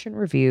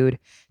patient-reviewed,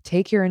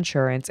 take your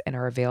insurance, and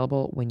are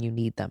available when you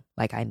need them,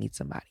 like I need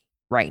somebody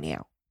right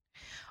now.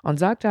 On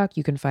ZocDoc,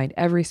 you can find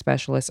every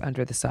specialist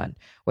under the sun,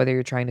 whether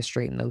you're trying to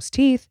straighten those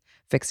teeth,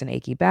 fix an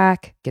achy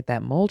back, get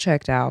that mole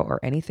checked out, or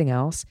anything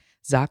else,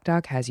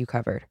 ZocDoc has you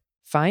covered.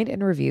 Find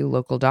and review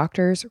local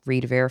doctors,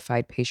 read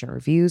verified patient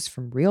reviews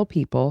from real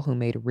people who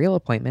made real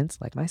appointments,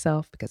 like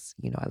myself, because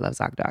you know I love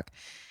ZocDoc.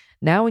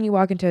 Now, when you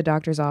walk into a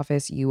doctor's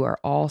office, you are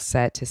all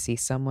set to see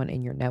someone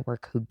in your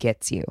network who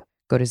gets you.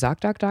 Go to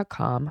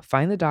ZocDoc.com,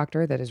 find the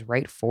doctor that is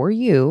right for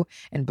you,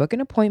 and book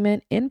an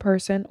appointment in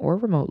person or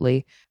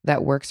remotely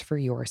that works for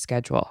your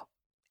schedule.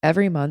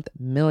 Every month,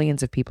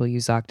 millions of people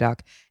use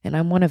ZocDoc, and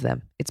I'm one of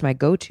them. It's my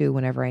go-to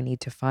whenever I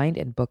need to find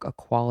and book a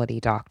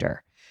quality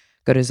doctor.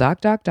 Go to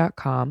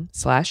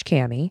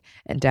ZocDoc.com/Cami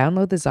and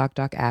download the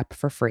ZocDoc app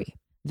for free.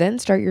 Then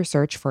start your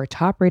search for a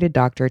top-rated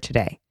doctor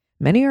today.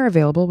 Many are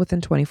available within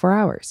 24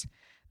 hours.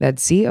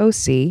 That's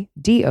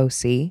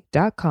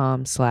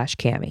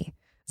ZocDoc.com/Cami.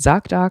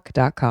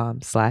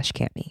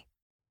 ZocDoc.com/Cami.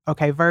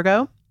 Okay,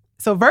 Virgo.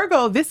 So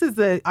Virgo, this is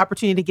the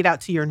opportunity to get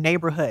out to your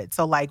neighborhood.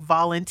 So like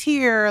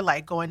volunteer,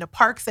 like going to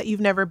parks that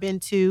you've never been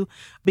to,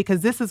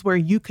 because this is where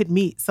you could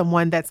meet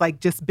someone that's like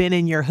just been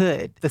in your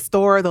hood, the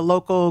store, the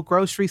local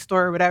grocery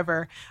store,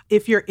 whatever.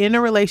 If you're in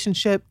a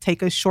relationship,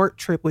 take a short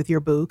trip with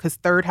your boo, because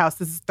this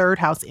is third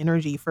house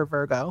energy for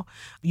Virgo.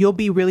 You'll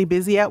be really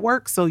busy at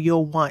work, so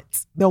they'll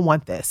want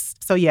this.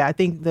 So yeah, I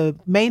think the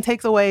main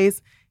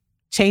takeaways,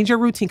 change your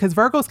routine, because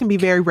Virgos can be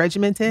very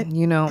regimented.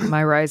 You know,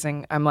 my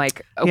rising, I'm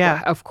like,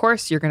 yeah, of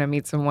course you're going to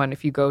meet someone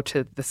if you go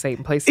to the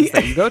same places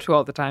that you go to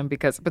all the time,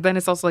 but then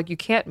it's also like you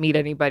can't meet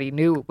anybody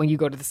new when you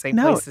go to the same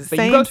places that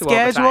you go to all the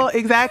time. Same schedule,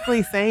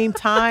 exactly, same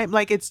time.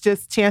 Like it's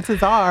just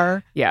chances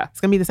are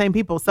it's going to be the same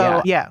people.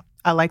 So yeah,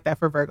 I like that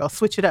for Virgo.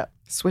 Switch it up.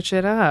 Switch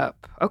it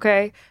up.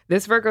 Okay.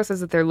 This Virgo says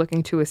that they're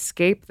looking to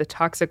escape the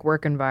toxic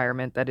work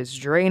environment that is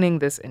draining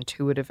this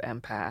intuitive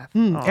empath.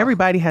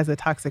 Everybody has a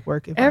toxic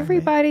work environment.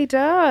 Everybody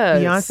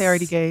does. Beyonce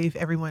already gave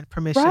everyone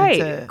permission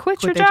to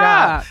quit your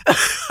job.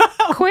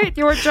 Quit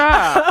your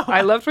job.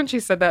 I loved when she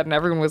said that and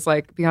everyone was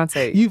like,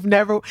 Beyonce. You've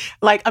never,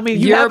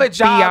 you have a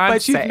job,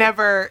 but you've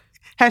never...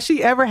 Has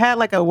she ever had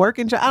like a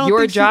working job? I don't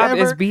Your think job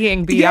is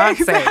being Beyonce. Yeah,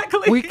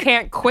 exactly. We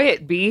can't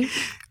quit, B.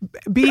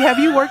 B, have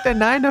you worked a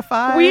 9 to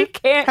 5? We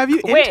can't Have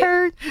you quit.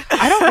 interned?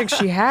 I don't think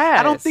she has.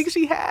 I don't think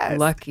she has.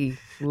 Lucky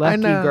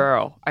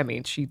girl. I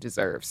mean, she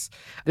deserves.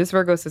 This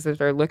Virgo says that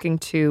they're looking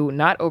to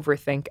not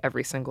overthink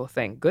every single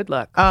thing. Good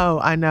luck. Oh,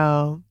 I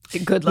know.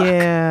 Good luck.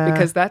 Yeah.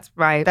 Because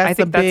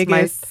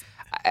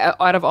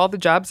out of all the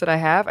jobs that I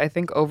have, I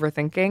think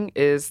overthinking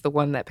is the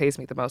one that pays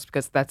me the most,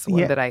 because that's the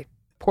one that I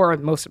pour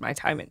most of my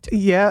time into.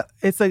 Yeah,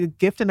 it's a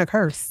gift and a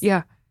curse.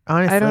 Yeah.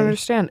 Honestly. I don't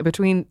understand.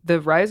 Between the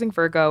rising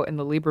Virgo and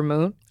the Libra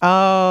moon.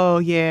 Oh,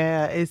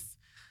 yeah. It's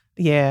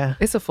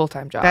a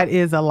full-time job. That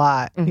is a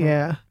lot. Mm-hmm.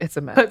 Yeah. It's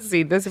a mess. Let's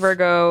see. This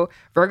Virgo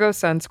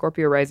sun,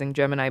 Scorpio rising,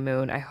 Gemini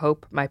moon. I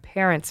hope my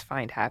parents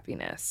find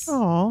happiness.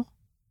 Oh.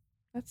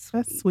 That's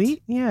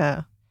sweet.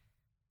 Yeah.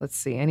 Let's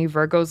see. Any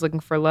Virgos looking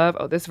for love?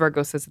 Oh, this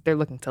Virgo says that they're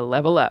looking to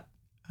level up.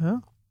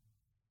 Oh.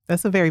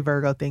 That's a very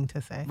Virgo thing to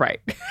say.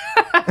 Right.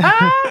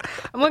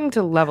 I'm looking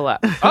to level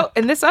up. Oh,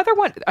 and this other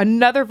one,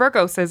 another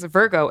Virgo says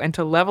Virgo and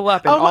to level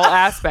up in all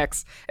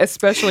aspects,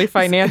 especially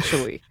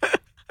financially.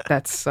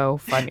 That's so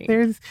funny.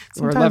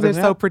 Sometimes they're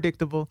so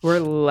predictable. We're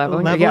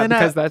leveling up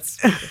because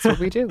that's what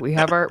we do. We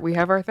have our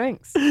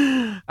things.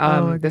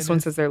 This one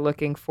says they're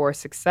looking for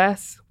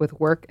success with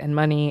work and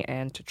money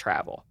and to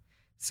travel.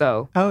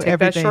 So take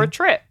that short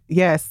trip.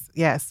 Yes.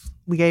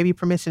 We gave you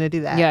permission to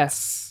do that.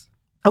 Yes.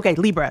 Okay,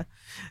 Libra.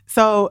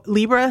 So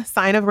Libra,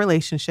 sign of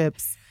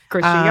relationships.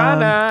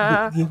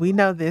 Christiana. We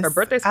know this. Her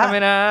birthday's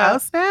coming up. Oh,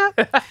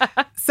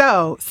 snap.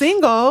 So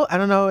single, I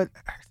don't know what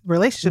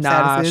relationship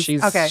status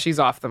is. She's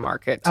off the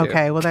market too.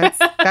 Okay, well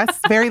that's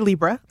very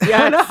Libra.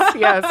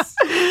 Yes.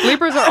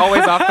 Libras are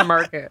always off the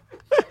market.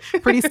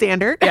 Pretty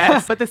standard.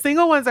 Yes. But the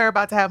single ones are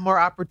about to have more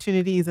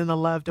opportunities in the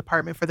love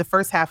department for the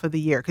first half of the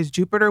year, because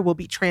Jupiter will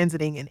be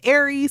transiting in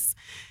Aries.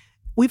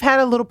 We've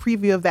had a little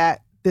preview of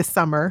that this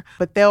summer,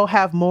 but they'll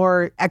have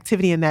more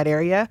activity in that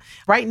area.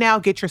 Right now,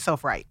 get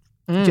yourself right.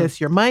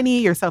 Just your money,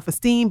 your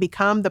self-esteem,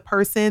 become the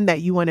person that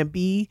you want to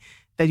be,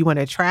 that you want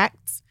to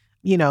attract.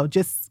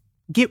 Just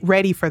get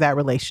ready for that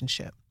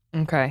relationship.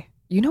 Okay.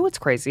 You know what's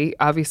crazy?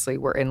 Obviously,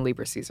 we're in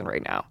Libra season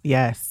right now.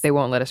 Yes. They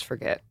won't let us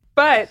forget.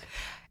 But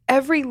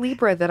every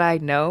Libra that I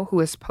know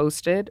who has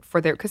posted for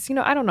their, because,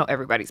 I don't know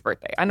everybody's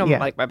birthday. I know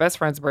like my best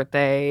friend's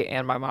birthday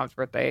and my mom's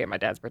birthday and my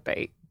dad's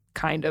birthday,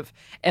 kind of.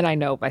 And I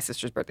know my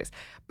sister's birthdays.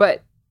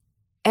 But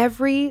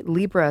every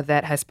Libra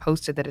that has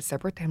posted that it's their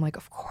birthday, I'm like,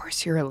 of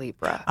course you're a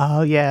Libra.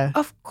 Oh, yeah.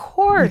 Of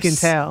course. You can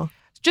tell.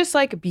 Just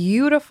like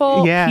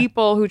beautiful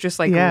people who just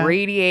like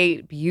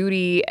radiate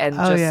beauty and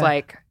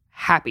like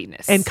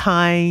happiness. And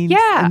kind.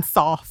 Yeah. And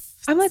soft.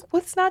 I'm like,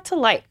 what's not to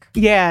like?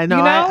 Yeah, no,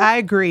 You know? I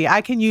agree.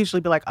 I can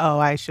usually be like, oh,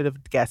 I should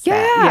have guessed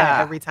that.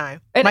 Yeah, every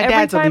time. And My every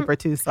dad's time- a Libra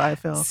too, so I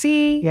feel.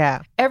 See,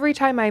 Yeah. every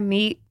time I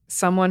meet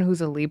someone who's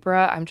a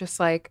Libra, I'm just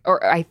like,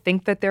 or I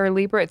think that they're a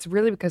Libra, it's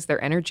really because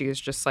their energy is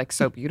just like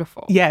so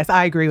beautiful. Yes,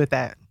 I agree with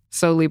that.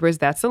 So Libras,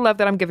 that's the love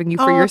that I'm giving you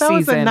for your that season.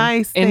 was a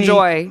nice thing.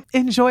 Enjoy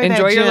Enjoy that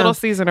your gem. little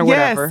season or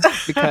Yes. whatever,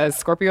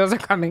 because Scorpios are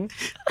coming.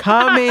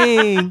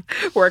 Coming.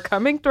 We're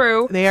coming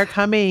through. They are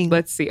coming.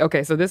 Let's see.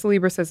 Okay, so this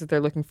Libra says that they're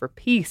looking for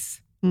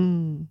peace.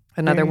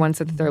 Another one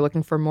said that they're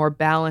looking for more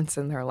balance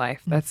in their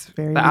life. That's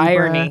Very the Libra.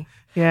 irony.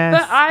 Yes.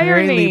 The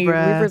irony. Very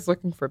Libra. Libra's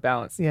looking for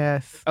balance.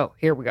 Yes. Oh,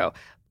 here we go.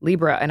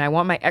 Libra, and I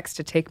want my ex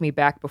to take me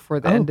back before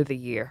the end of the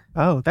year.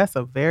 Oh, that's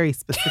a very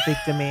specific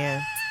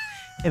demand.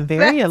 And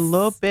very a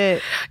little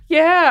bit.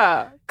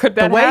 Yeah. Could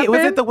that happen?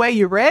 Was it the way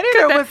you read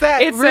it, or was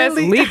that It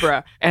really? says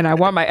Libra, and I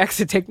want my ex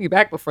to take me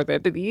back before the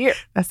end of the year.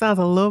 That sounds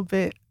a little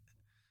bit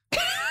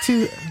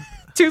too.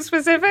 Too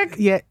specific?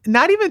 Yeah,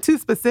 not even too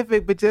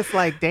specific, but just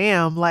like,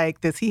 damn,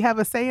 like, does he have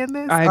a say in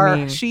this? I or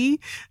mean-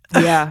 she?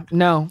 Yeah,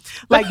 no.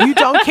 Like, you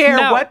don't care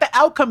No. what the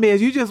outcome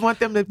is. You just want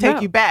them to take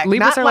No. you back.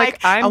 Libras Not are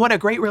like, like, I want a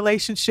great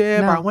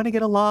relationship No. or I want to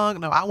get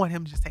along. No, I want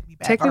him to just take me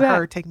back. Take or me back.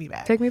 her take me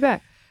back. Take me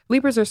back.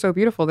 Libras are so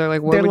beautiful. They're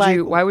like, They're like-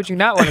 why would you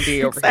not want to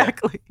be over here?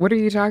 Exactly. What are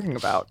you talking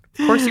about?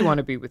 Of course you want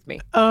to be with me.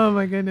 Oh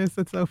my goodness,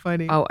 that's so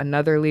funny. Oh,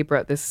 another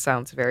Libra. This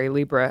sounds very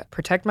Libra.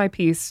 Protect my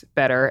peace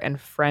better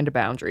and friend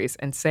boundaries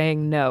and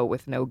saying no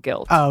with no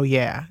guilt. Oh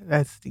yeah,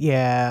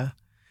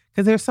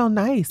 because they're so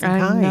nice and I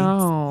kind.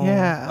 know.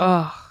 Yeah.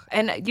 Oh,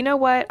 and you know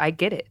what? I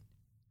get it.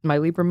 My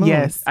Libra moon.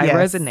 Yes, I yes.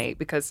 resonate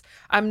because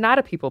I'm not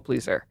a people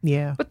pleaser.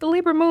 Yeah. But the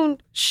Libra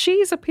moon,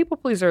 she's a people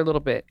pleaser a little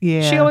bit.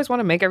 Yeah. She always want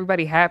to make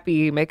everybody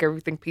happy, make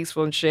everything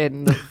peaceful and shit.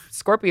 And the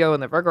Scorpio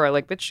and the Virgo are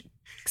like, bitch,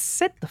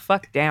 sit the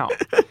fuck down.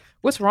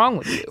 What's wrong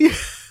with you?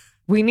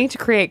 We need to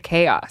create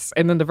chaos.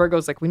 And then the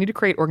Virgo's like, we need to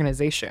create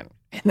organization.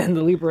 And then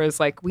the Libra is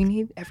like, we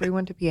need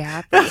everyone to be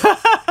happy.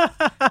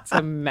 It's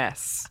a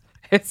mess.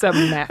 It's a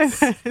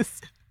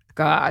mess.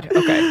 God.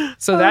 Okay.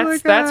 So Oh my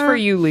that's for God.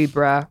 you,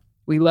 Libra.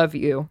 We love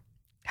you.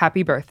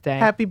 Happy birthday.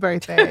 Happy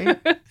birthday.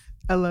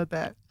 I love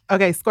that.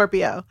 Okay,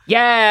 Scorpio.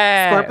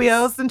 Yes.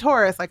 Scorpios and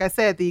Taurus. Like I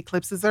said, the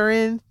eclipses are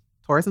in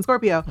Taurus and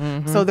Scorpio.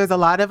 Mhm. So there's a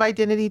lot of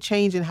identity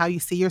change in how you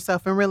see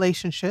yourself in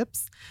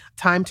relationships.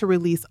 Time to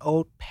release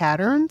old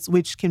patterns,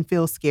 which can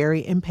feel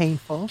scary and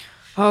painful.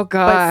 Oh,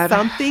 God. But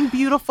something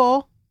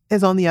beautiful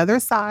is on the other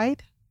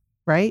side,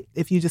 right?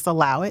 If you just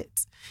allow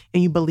it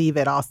and you believe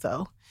it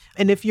also.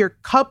 And if you're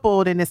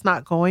coupled and it's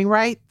not going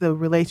right, the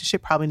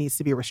relationship probably needs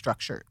to be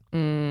restructured.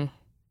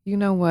 You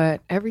know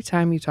what? Every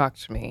time you talk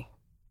to me,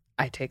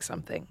 I take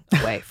something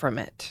away from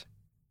it.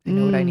 I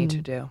know what I need to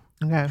do.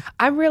 Okay.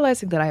 I'm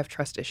realizing that I have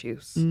trust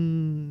issues.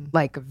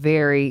 Like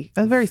very.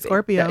 That's very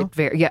Scorpio.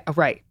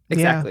 Right.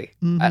 Exactly.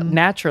 Mhm.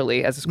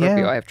 Naturally, as a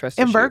Scorpio, Yeah. I have trust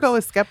And issues. Virgo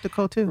is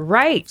skeptical too.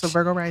 Right. So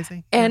Virgo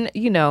rising. And,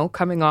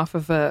 coming off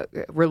of a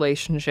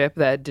relationship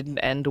that didn't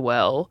end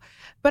well,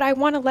 but I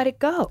want to let it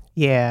go.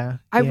 Yeah.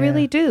 I yeah.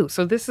 really do.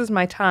 So this is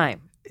my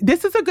time.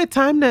 This is a good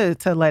time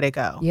to let it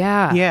go.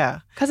 Yeah. Yeah.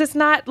 Because it's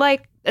not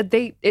like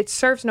it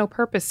serves no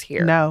purpose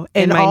here. No.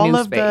 in And my all new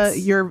of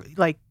space. your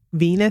like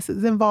Venus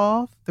is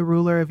involved, the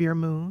ruler of your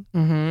moon.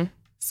 Mm-hmm.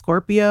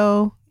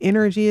 Scorpio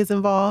energy is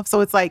involved.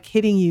 So it's like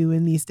hitting you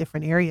in these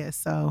different areas.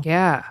 So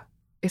Yeah.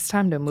 It's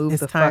time to move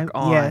it's the time. fuck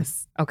on.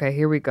 Yes. Okay,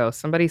 here we go.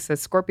 Somebody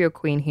says Scorpio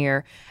Queen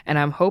here, and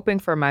I'm hoping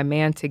for my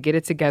man to get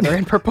it together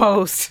and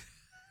propose.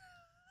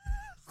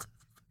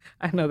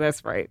 I know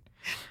that's right.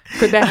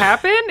 Could that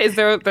happen?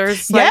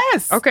 There's like,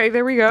 Yes. Okay,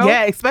 there we go.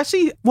 Yeah,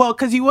 especially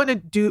because you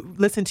want to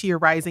listen to your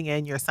rising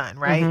and your sun,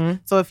 right? Mhm.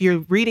 So if you're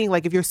reading,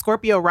 like if you're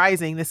Scorpio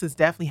rising, this is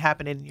definitely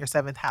happening in your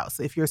 7th house.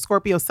 If you're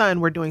Scorpio sun,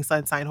 we're doing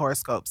sun sign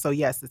horoscope. So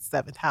yes, it's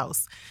 7th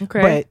house.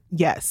 Okay. But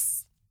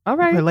yes, All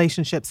right.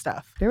 relationship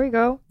stuff. There we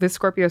go. This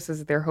Scorpio says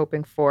that they're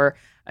hoping for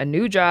a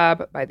new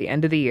job by the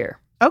end of the year.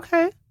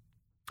 Okay.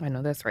 I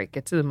know that's right.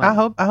 Get to the money.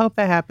 I hope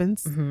that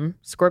happens. Mm-hmm.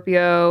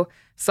 Scorpio,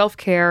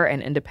 self-care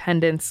and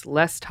independence,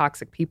 less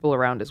toxic people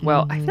around as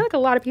well. I feel like a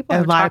lot of people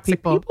have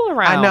toxic people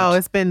around. I know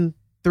it's been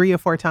 3 or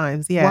 4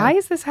 times. Yeah. Why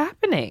is this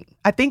happening?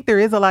 I think there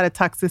is a lot of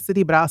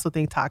toxicity, but I also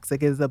think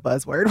toxic is a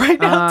buzzword right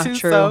now too.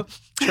 True. So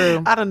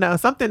True. I don't know.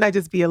 Something that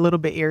just be a little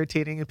bit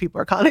irritating if people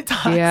are calling it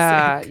toxic.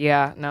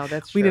 Yeah. No,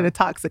 that's true. We need a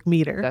toxic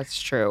meter. That's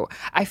true.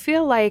 I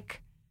feel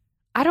like,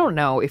 I don't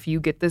know if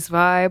you get this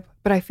vibe,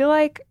 but I feel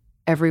like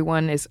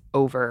everyone is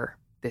over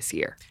this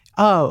year.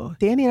 Oh,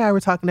 Danny and I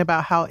were talking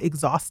about how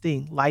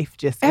exhausting life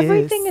just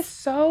Everything is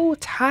so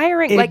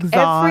tiring. Like every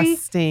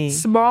exhausting.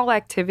 small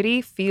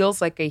activity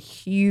feels like a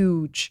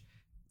huge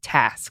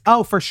task.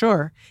 Oh, for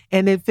sure.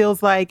 And it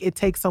feels like it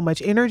takes so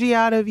much energy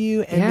out of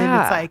you. And then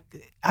Yeah. it's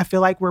like, I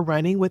feel like we're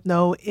running with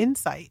no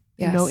insight.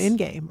 and no end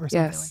game or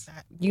something like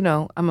that. You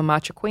know, I'm a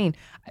matcha queen.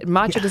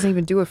 Matcha doesn't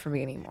even do it for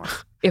me anymore.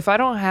 If I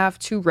don't have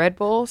 2 Red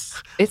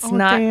Bulls, it's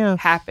not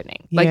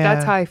happening. Like,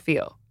 that's how I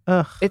feel.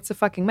 Ugh. It's a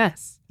fucking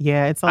mess.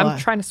 Yeah, it's a lot. I'm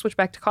trying to switch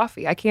back to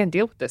coffee. I can't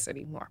deal with this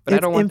anymore. But I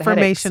don't want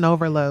information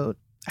overload.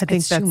 I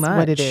think that's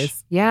what it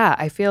is. Yeah,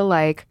 I feel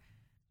like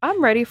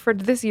I'm ready for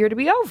this year to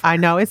be over. I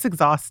know, it's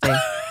exhausting.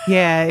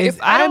 Yeah,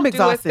 I'm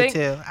exhausted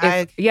too.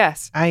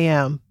 Yes, I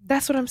am.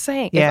 That's what I'm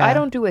saying. Yeah. If I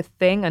don't do a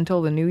thing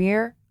until the new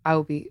year, I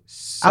will be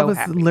so I was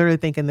happy. literally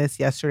thinking this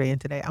yesterday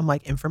and today. I'm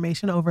like,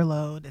 information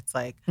overload. It's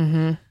like,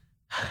 I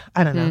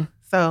don't know.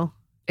 So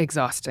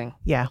exhausting.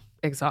 Yeah.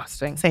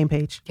 Exhausting. Same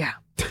page. Yeah.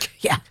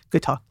 Yeah.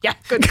 Good talk. Yeah.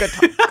 Good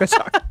talk. Good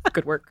talk.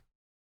 Good work.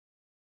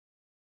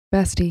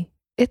 Bestie,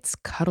 it's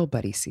Cuddle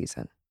Buddy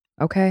season,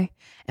 okay?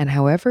 And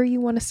however you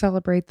want to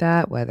celebrate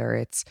that, whether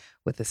it's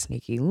with a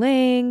sneaky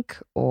link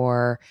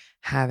or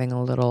having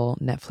a little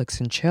Netflix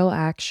and chill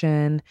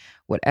action,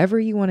 whatever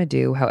you want to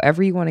do,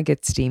 however you want to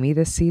get steamy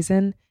this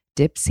season,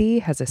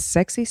 Dipsea has a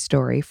sexy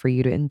story for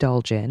you to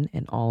indulge in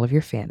all of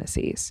your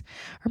fantasies.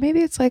 Or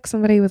maybe it's like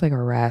somebody with like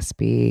a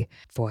raspy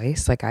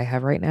voice like I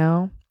have right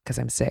now because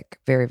I'm sick.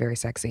 Very, very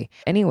sexy.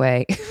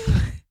 Anyway,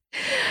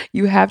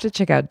 you have to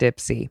check out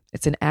Dipsea.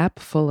 It's an app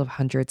full of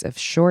hundreds of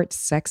short,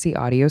 sexy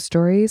audio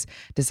stories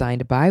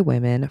designed by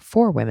women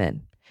for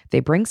women. They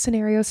bring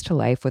scenarios to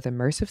life with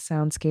immersive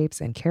soundscapes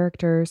and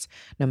characters,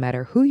 no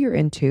matter who you're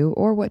into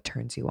or what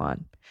turns you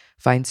on.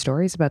 Find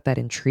stories about that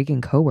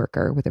intriguing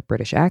coworker with a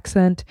British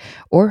accent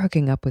or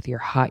hooking up with your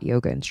hot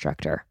yoga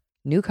instructor.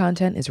 New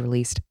content is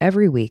released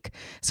every week,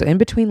 so in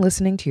between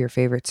listening to your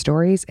favorite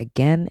stories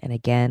again and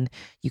again,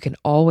 you can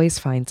always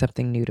find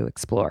something new to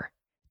explore.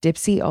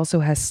 Dipsea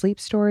also has sleep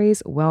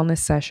stories, wellness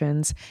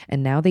sessions,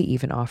 and now they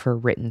even offer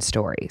written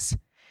stories.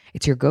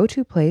 It's your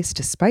go-to place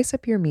to spice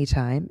up your me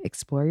time,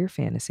 explore your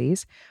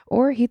fantasies,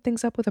 or heat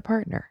things up with a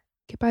partner.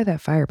 Get by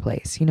that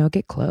fireplace,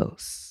 get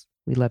close.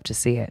 We love to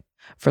see it.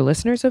 For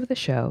listeners of the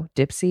show,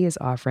 Dipsea is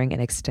offering an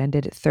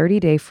extended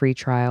 30-day free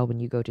trial when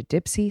you go to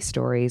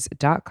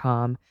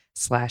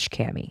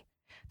dipseastories.com/Cami.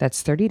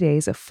 That's 30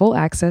 days of full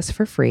access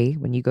for free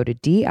when you go to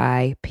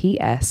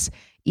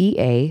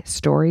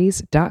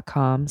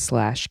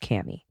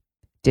dipseastories.com/Cami.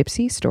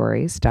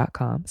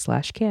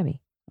 dipseastories.com/Cami.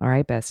 All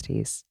right,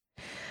 besties.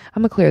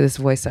 I'm going to clear this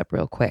voice up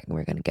real quick and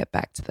we're going to get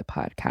back to the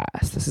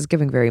podcast. This is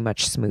giving very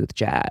much smooth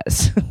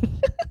jazz.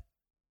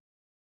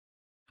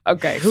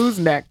 Okay, who's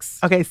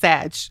next? Okay,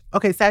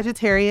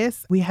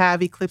 Sagittarius. We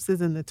have eclipses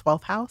in the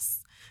 12th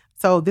house.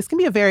 So this can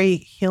be a very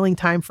healing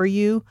time for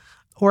you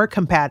or a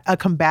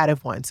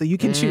combative one. So you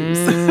can choose.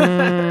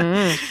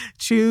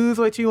 Choose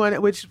what you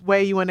want, which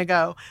way you want to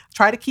go.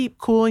 Try to keep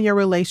cool in your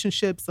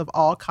relationships of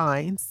all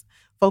kinds.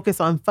 Focus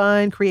on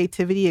fun,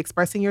 creativity,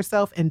 expressing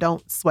yourself, and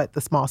don't sweat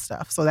the small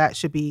stuff. So that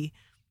should be,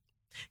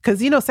 because,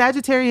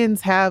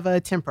 Sagittarians have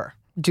a temper.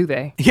 Do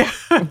they? Yeah.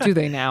 Do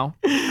they now?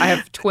 I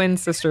have twin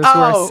sisters who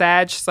are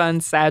Sag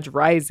Sun, Sag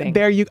Rising.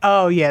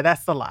 Oh, yeah,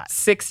 that's a lot.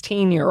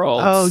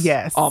 16-year-olds. Oh,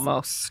 yes.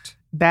 Almost.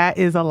 That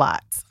is a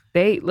lot.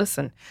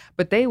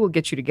 But they will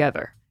get you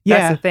together. Yeah.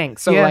 That's the thing.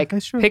 So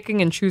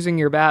picking and choosing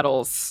your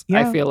battles,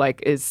 I feel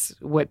like is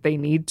what they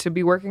need to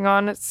be working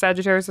on at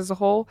Sagittarius as a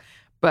whole.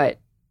 But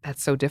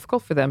that's so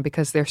difficult for them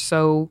because they're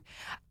so,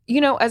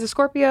 as a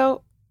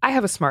Scorpio, I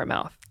have a smart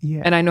mouth.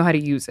 Yeah. And I know how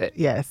to use it.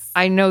 Yes.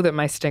 I know that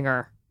my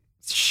stinger,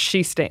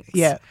 she stinks.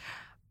 Yeah.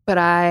 But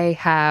I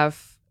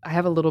have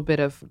a little bit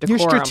of decorum.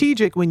 You're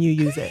strategic when you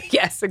use it.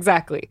 Yes,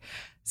 exactly.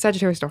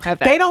 Sagittarius don't have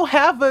that. They don't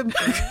have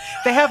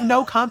they have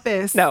no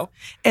compass. No.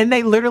 And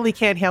they literally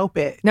can't help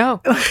it. No.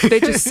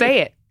 They just say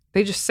it.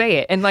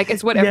 And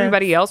it's what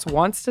everybody else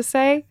wants to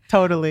say.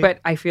 Totally. But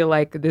I feel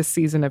like this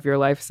season of your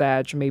life,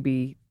 Sag,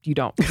 maybe you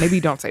don't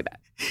say that.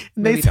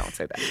 Maybe don't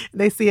say that.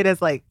 They see it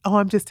as like, oh,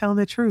 I'm just telling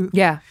the truth.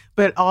 Yeah.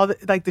 But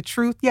the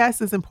truth,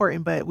 yes, is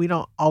important, but we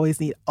don't always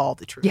need all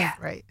the truth. Yeah.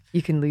 Right.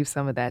 You can leave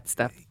some of that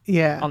stuff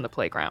on the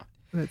playground.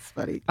 That's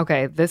funny.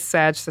 Okay. This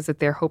Sag says that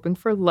they're hoping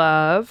for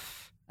love.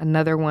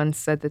 Another one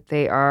said that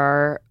they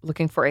are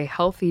looking for a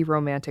healthy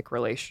romantic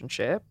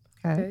relationship.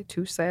 Okay.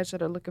 2 Sag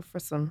that are looking for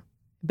some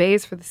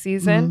bays for the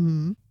season.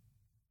 Mm-hmm.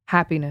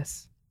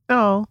 Happiness.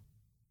 Oh,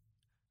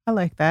 I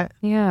like that.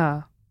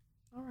 Yeah.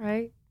 All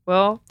right.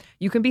 Well,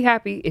 you can be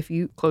happy if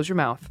you close your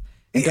mouth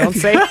and don't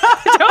say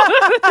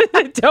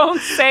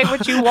don't say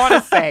what you want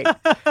to say.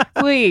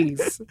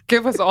 Please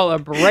give us all a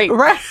break.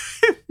 Right.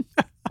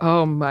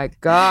 Oh my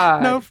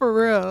God. No, for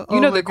real.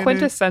 The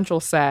quintessential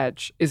Sag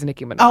is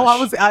Nicki Minaj.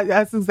 Oh,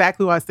 that's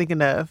exactly what I was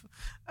thinking of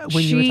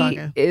when you were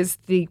talking. She is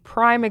the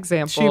prime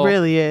example. She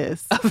really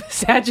is. Of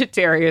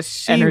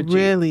Sagittarius energy. She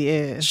really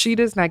is. She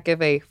does not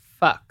give a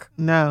fuck.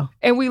 No.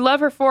 And we love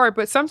her for it,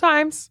 but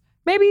sometimes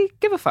maybe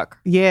give a fuck.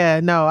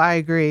 Yeah, no, I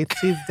agree.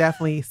 She's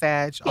definitely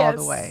Sag all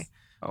the way.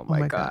 Oh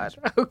my God.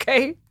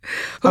 Okay.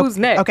 Who's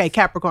next? Okay,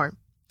 Capricorn.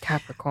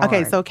 Capricorn.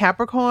 Okay, so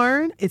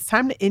Capricorn, it's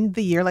time to end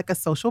the year like a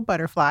social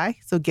butterfly.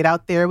 So get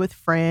out there with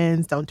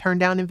friends. Don't turn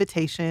down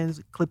invitations.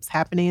 Eclipse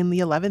happening in the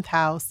 11th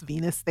house.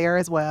 Venus there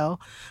as well.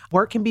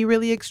 Work can be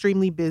really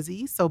extremely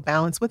busy, so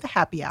balance with a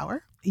happy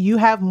hour. you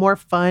have more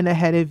fun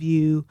ahead of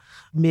you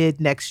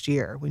mid next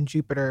year when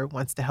Jupiter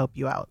wants to help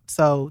you out.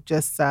 So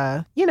just,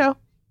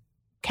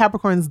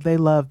 Capricorns, they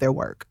love their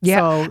work. Yeah.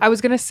 So, I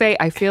was going to say,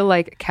 I feel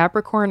like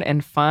Capricorn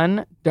and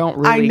fun don't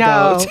really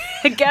go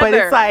together. But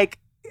it's like,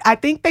 I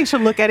think they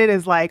should look at it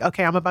as like,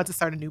 okay, I'm about to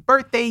start a new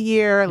birthday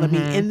year. Let me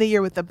end the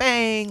year with a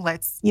bang.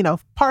 Let's,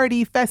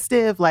 party,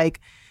 festive. Like,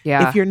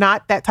 if you're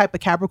not that type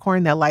of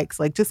Capricorn that likes,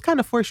 like, just kind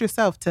of force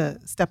yourself to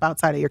step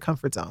outside of your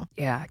comfort zone.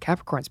 Yeah,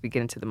 Capricorns be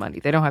getting to the money.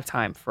 They don't have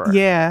time for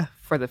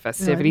the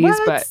festivities,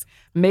 Like, but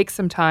make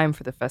some time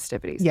for the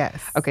festivities.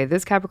 Yes. Okay,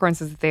 this Capricorn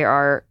says that they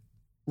are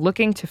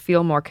looking to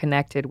feel more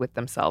connected with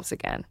themselves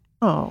again.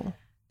 Oh.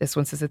 This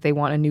one says that they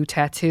want a new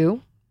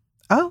tattoo.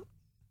 Oh.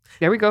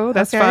 There we go.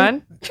 That's Okay.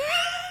 fun.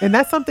 And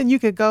that's something you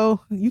can go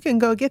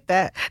get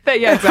that.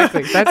 Yeah,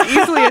 exactly. That's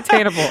easily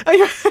attainable.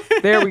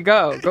 There we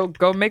go.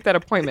 Go make that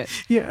appointment.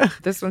 Yeah.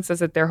 This one says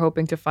that they're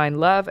hoping to find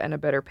love and a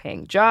better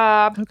paying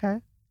job. Okay.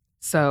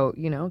 So,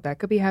 that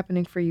could be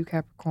happening for you,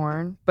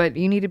 Capricorn. But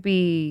you need to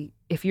be,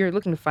 if you're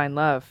looking to find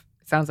love,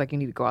 it sounds like you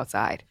need to go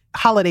outside.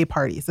 Holiday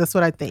parties. That's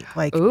what I think.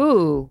 Like,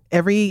 ooh,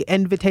 every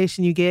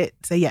invitation you get,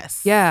 say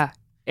yes. Yeah.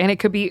 And it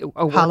could be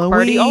a work Halloween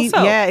party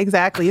also. Yeah,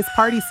 exactly. It's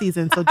party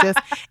season. So just,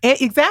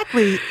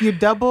 exactly. You're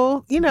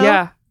double, taking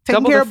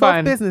double care the of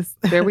fun. both business.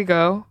 There we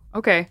go.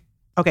 Okay.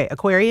 Okay,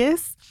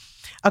 Aquarius.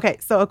 Okay,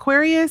 so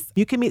Aquarius,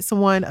 you can meet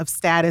someone of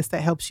status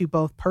that helps you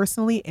both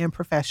personally and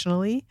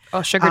professionally.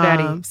 Oh, sugar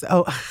daddy.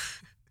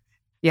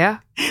 Yeah.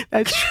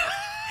 That's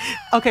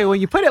okay,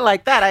 when you put it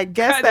like that, I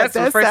guess that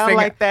does sound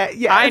like that.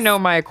 Yes. I know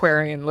my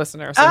Aquarian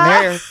listeners, and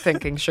they're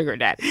thinking sugar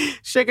daddy.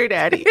 Sugar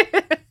daddy.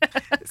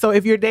 So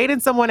if you're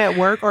dating someone at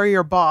work or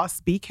your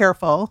boss, be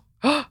careful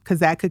because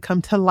that could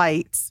come to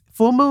light.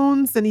 Full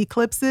moons and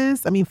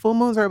eclipses. I mean, full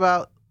moons are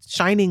about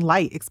shining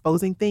light,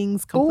 exposing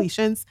things,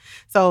 completions.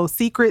 So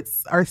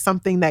secrets are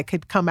something that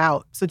could come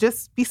out. So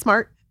just be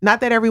smart.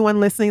 Not that everyone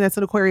listening that's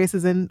an Aquarius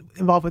is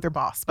involved with their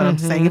boss, but I'm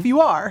just saying if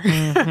you are.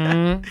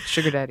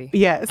 Sugar daddy.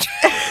 Yes.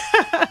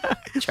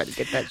 Try to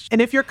get that.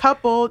 And if you're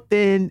coupled,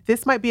 then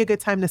this might be a good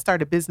time to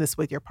start a business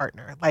with your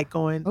partner, like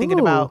thinking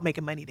about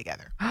making money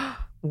together.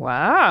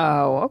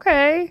 Wow.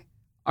 Okay.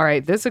 All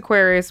right. This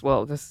Aquarius,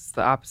 well, this is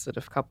the opposite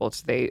of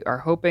couples. They are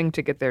hoping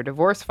to get their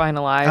divorce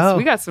finalized. Oh.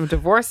 We got some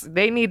divorce.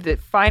 They need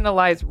it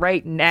finalized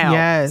right now.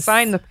 Yes.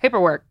 Sign the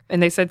paperwork.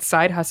 And they said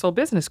side hustle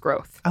business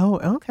growth. Oh,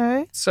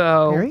 okay.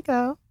 So there you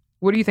go.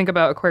 What do you think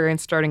about Aquarians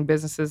starting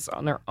businesses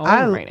on their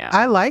own right now?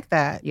 I like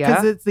that. Yeah.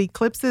 Because the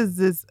eclipses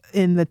is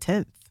in the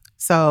 10th.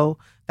 So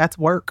that's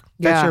work.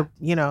 That's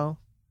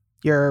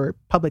your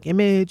public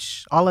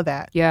image, all of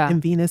that. Yeah. And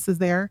Venus is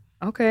there.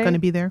 Okay. Going to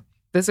be there.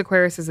 This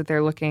Aquarius is that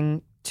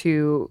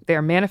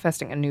they're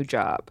manifesting a new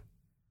job.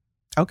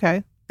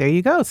 Okay. There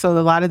you go. So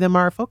a lot of them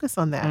are focused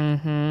on that.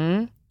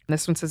 Mm-hmm.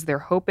 This one says they're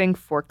hoping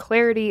for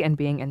clarity and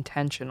being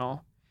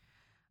intentional.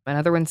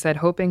 Another one said,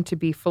 hoping to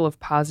be full of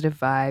positive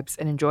vibes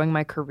and enjoying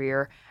my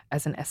career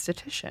as an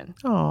esthetician.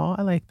 Oh,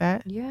 I like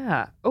that.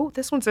 Yeah. Oh,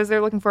 this one says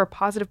they're looking for a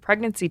positive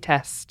pregnancy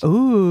test.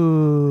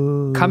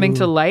 Ooh. Coming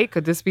to light?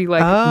 Could this be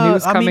like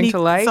news coming to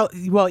light?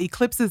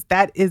 Eclipses,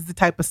 that is the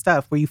type of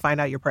stuff where you find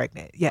out you're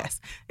pregnant.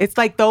 Yes. It's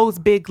like those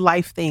big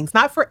life things.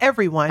 Not for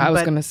everyone. I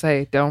was going to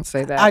say, don't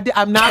say that.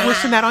 I'm not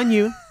wishing that on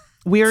you.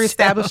 We're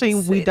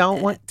establishing we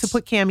don't want to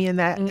put Cammie in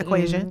that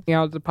equation.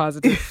 The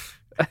positive.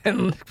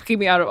 And keep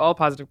me out of all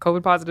positive.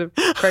 COVID positive,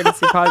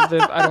 pregnancy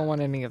positive. I don't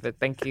want any of it.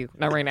 Thank you.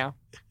 Not right now.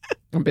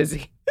 I'm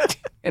busy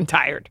and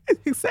tired.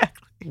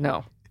 Exactly.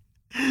 No.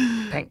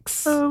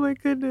 Thanks. Oh my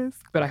goodness.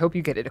 But I hope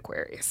you get it,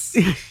 Aquarius.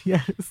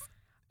 Yes.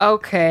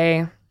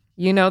 Okay.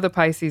 The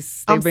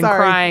Pisces, they've been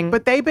crying.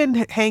 But they've been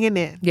hanging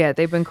in. Yeah,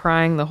 they've been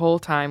crying the whole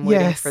time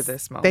waiting for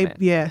this moment.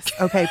 Yes.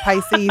 Okay,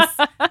 Pisces.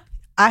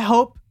 I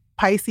hope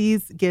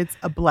Pisces gets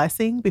a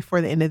blessing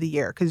before the end of the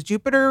year because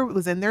Jupiter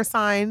was in their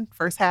sign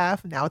first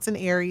half. Now it's in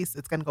Aries.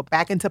 It's going to go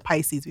back into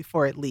Pisces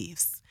before it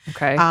leaves.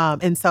 Okay.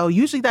 And so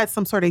usually that's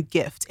some sort of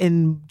gift.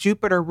 And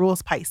Jupiter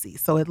rules Pisces,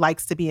 so it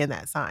likes to be in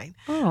that sign.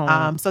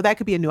 Oh. So that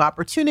could be a new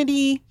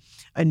opportunity,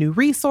 a new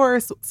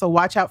resource. So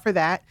watch out for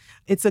that.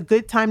 It's a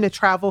good time to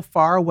travel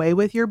far away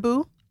with your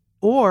boo,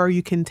 or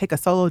you can take a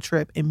solo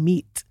trip and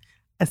meet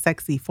a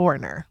sexy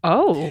foreigner.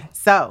 Oh.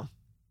 So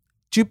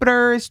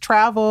Jupiter's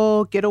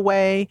travel, get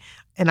away.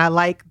 And I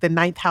like the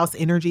 9th house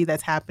energy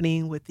that's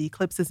happening with the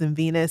eclipses and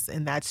Venus.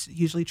 And that's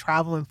usually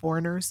travel and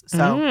foreigners.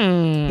 So,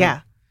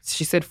 yeah.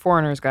 She said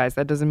foreigners, guys.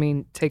 That doesn't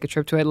mean take a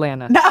trip to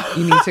Atlanta. No.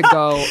 You need to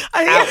go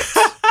out,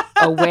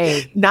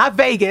 away. Not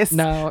Vegas.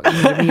 No, you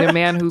need to meet a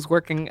man who's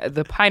working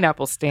the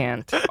pineapple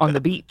stand on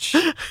the beach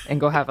and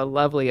go have a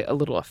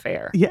little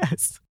affair.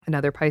 Yes.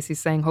 Another Pisces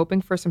saying,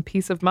 hoping for some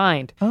peace of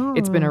mind. Oh.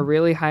 It's been a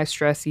really high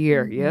stress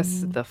year.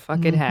 Yes, the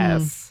fuck it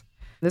has.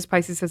 This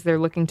Pisces says they're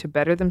looking to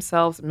better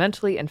themselves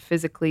mentally and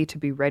physically to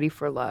be ready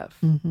for love.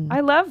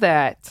 I love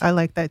that. I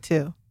like that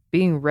too.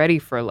 Being ready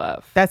for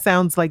love. That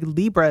sounds like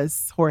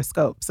Libra's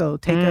horoscope. So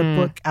take a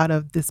book out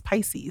of this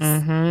Pisces.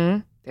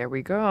 There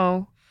we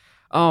go.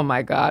 Oh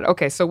my God.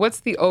 Okay, so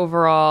what's the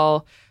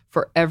overall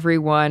for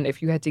everyone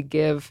if you had to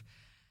give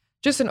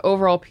just an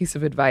overall piece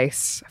of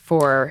advice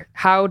for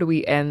how do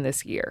we end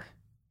this year?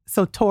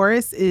 So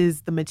Taurus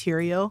is the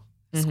material,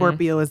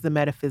 Scorpio is the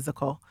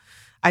metaphysical.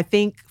 I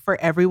think for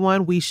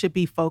everyone, we should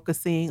be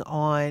focusing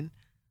on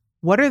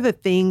what are the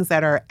things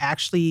that are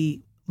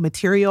actually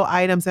material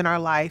items in our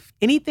life.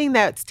 Anything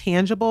that's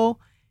tangible,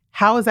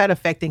 how is that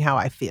affecting how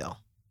I feel?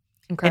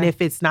 Okay. And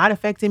if it's not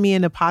affecting me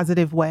in a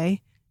positive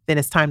way, then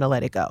it's time to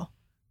let it go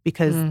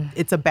because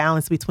it's a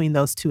balance between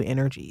those two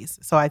energies.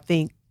 So I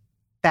think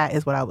that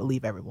is what I would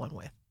leave everyone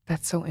with.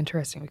 That's so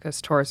interesting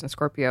because Taurus and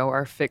Scorpio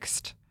are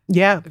fixed.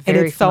 Yeah. And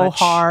Very it's so much.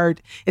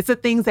 hard. It's the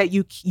things that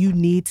you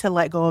need to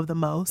let go of the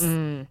most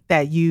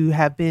that you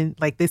have been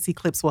like this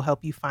eclipse will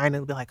help you find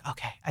and be like,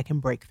 okay, I can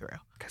break through.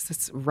 Because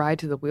it's ride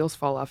to the wheels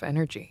fall off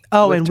energy.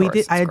 Oh, with and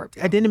Taurus I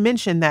Scorpio. didn't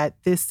mention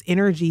that this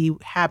energy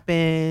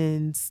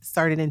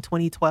started in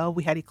 2012.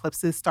 We had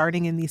eclipses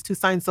starting in these two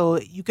signs. So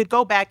you could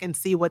go back and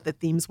see what the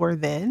themes were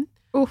then.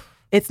 Oof.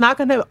 It's not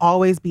going to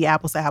always be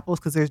apples to apples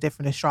because there's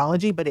different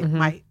astrology, but it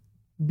might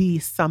be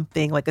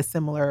something like a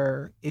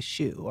similar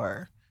issue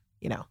or,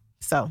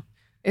 so.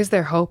 Is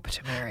there hope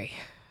to Mary?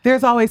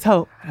 There's always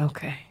hope.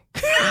 Okay.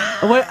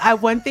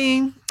 One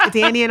thing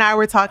Danny and I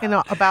were talking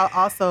about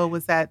also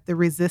was that the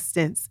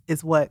resistance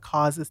is what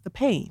causes the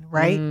pain,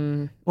 right?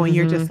 When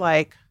you're just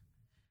like,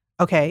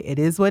 okay, it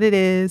is what it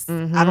is.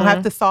 I don't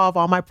have to solve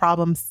all my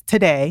problems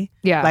today.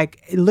 Yeah.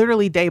 Like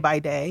literally day by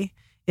day.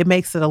 It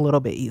makes it a little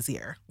bit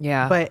easier.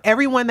 Yeah. But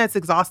everyone that's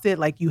exhausted,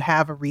 like you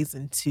have a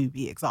reason to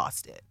be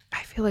exhausted.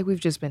 I feel like we've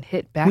just been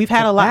hit back. We've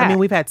had a lot. back. I mean,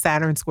 we've had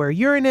Saturn square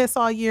Uranus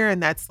all year,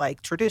 and that's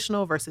like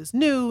traditional versus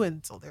new.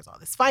 And so there's all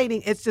this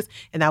fighting. It's just,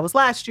 and that was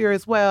last year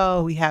as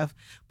well. We have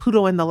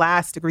Pluto in the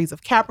last degrees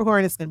of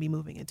Capricorn. It's going to be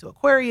moving into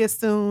Aquarius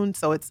soon.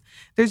 So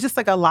there's just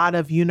like a lot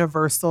of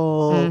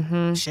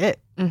universal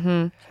shit.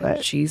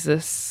 But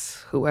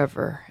Jesus,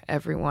 whoever,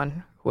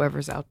 everyone,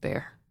 whoever's out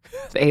there,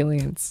 the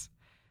aliens.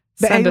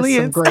 The Send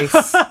aliens.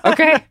 us some grace.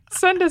 Okay?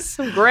 Send us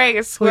some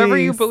grace. Whoever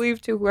you Please.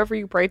 believe to, whoever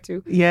you pray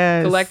to.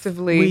 yes,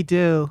 Collectively, we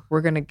do.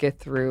 we're going to get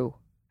through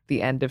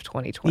the end of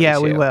 2022. Yeah,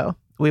 we will.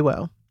 We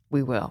will.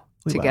 We will.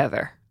 We will.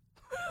 Together.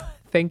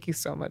 Thank you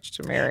so much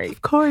to Mary.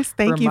 Of course.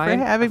 Thank you for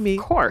having me.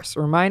 Of course.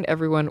 Remind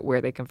everyone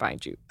where they can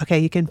find you. Okay,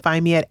 you can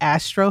find me at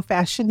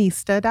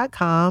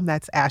astrofashionista.com.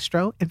 That's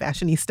Astro and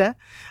Fashionista,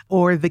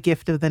 or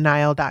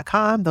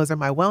thegiftofthenile.com. Those are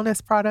my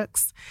wellness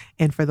products.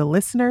 And for the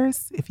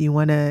listeners, if you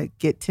want to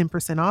get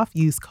 10% off,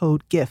 use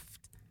code GIFT.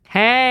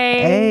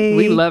 Hey.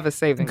 We love a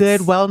savings.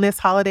 Good wellness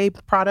holiday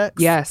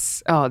products.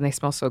 Yes. Oh, and they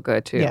smell so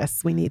good too.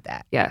 Yes, we need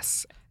that.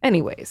 Yes.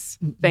 Anyways,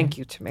 thank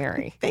you to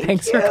Mary.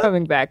 Thanks for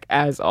coming back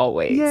as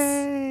always.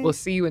 Yay. We'll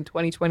see you in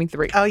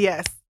 2023. Oh,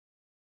 yes.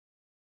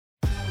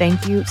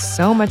 Thank you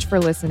so much for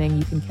listening.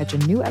 You can catch a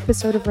new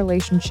episode of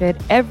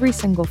Relationship every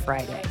single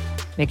Friday.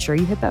 Make sure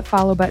you hit that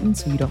follow button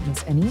so you don't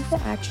miss any of the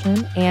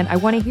action. And I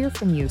want to hear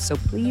from you. So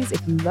please,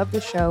 if you love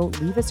the show,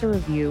 leave us a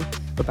review.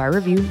 But by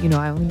review,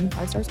 I only mean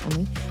 5 stars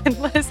only. And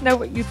let us know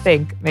what you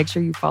think. Make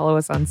sure you follow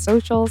us on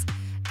socials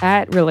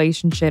at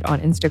Relationship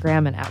on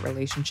Instagram and at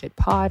Relationship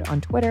Pod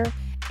on Twitter.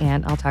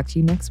 And I'll talk to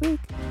you next week.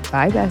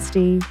 Bye,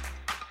 bestie.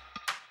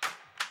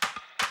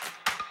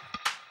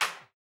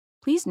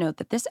 Please note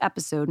that this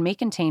episode may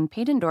contain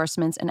paid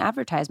endorsements and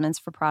advertisements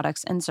for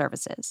products and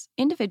services.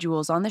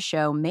 Individuals on the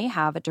show may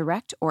have a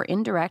direct or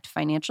indirect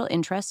financial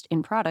interest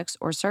in products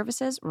or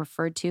services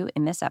referred to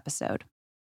in this episode.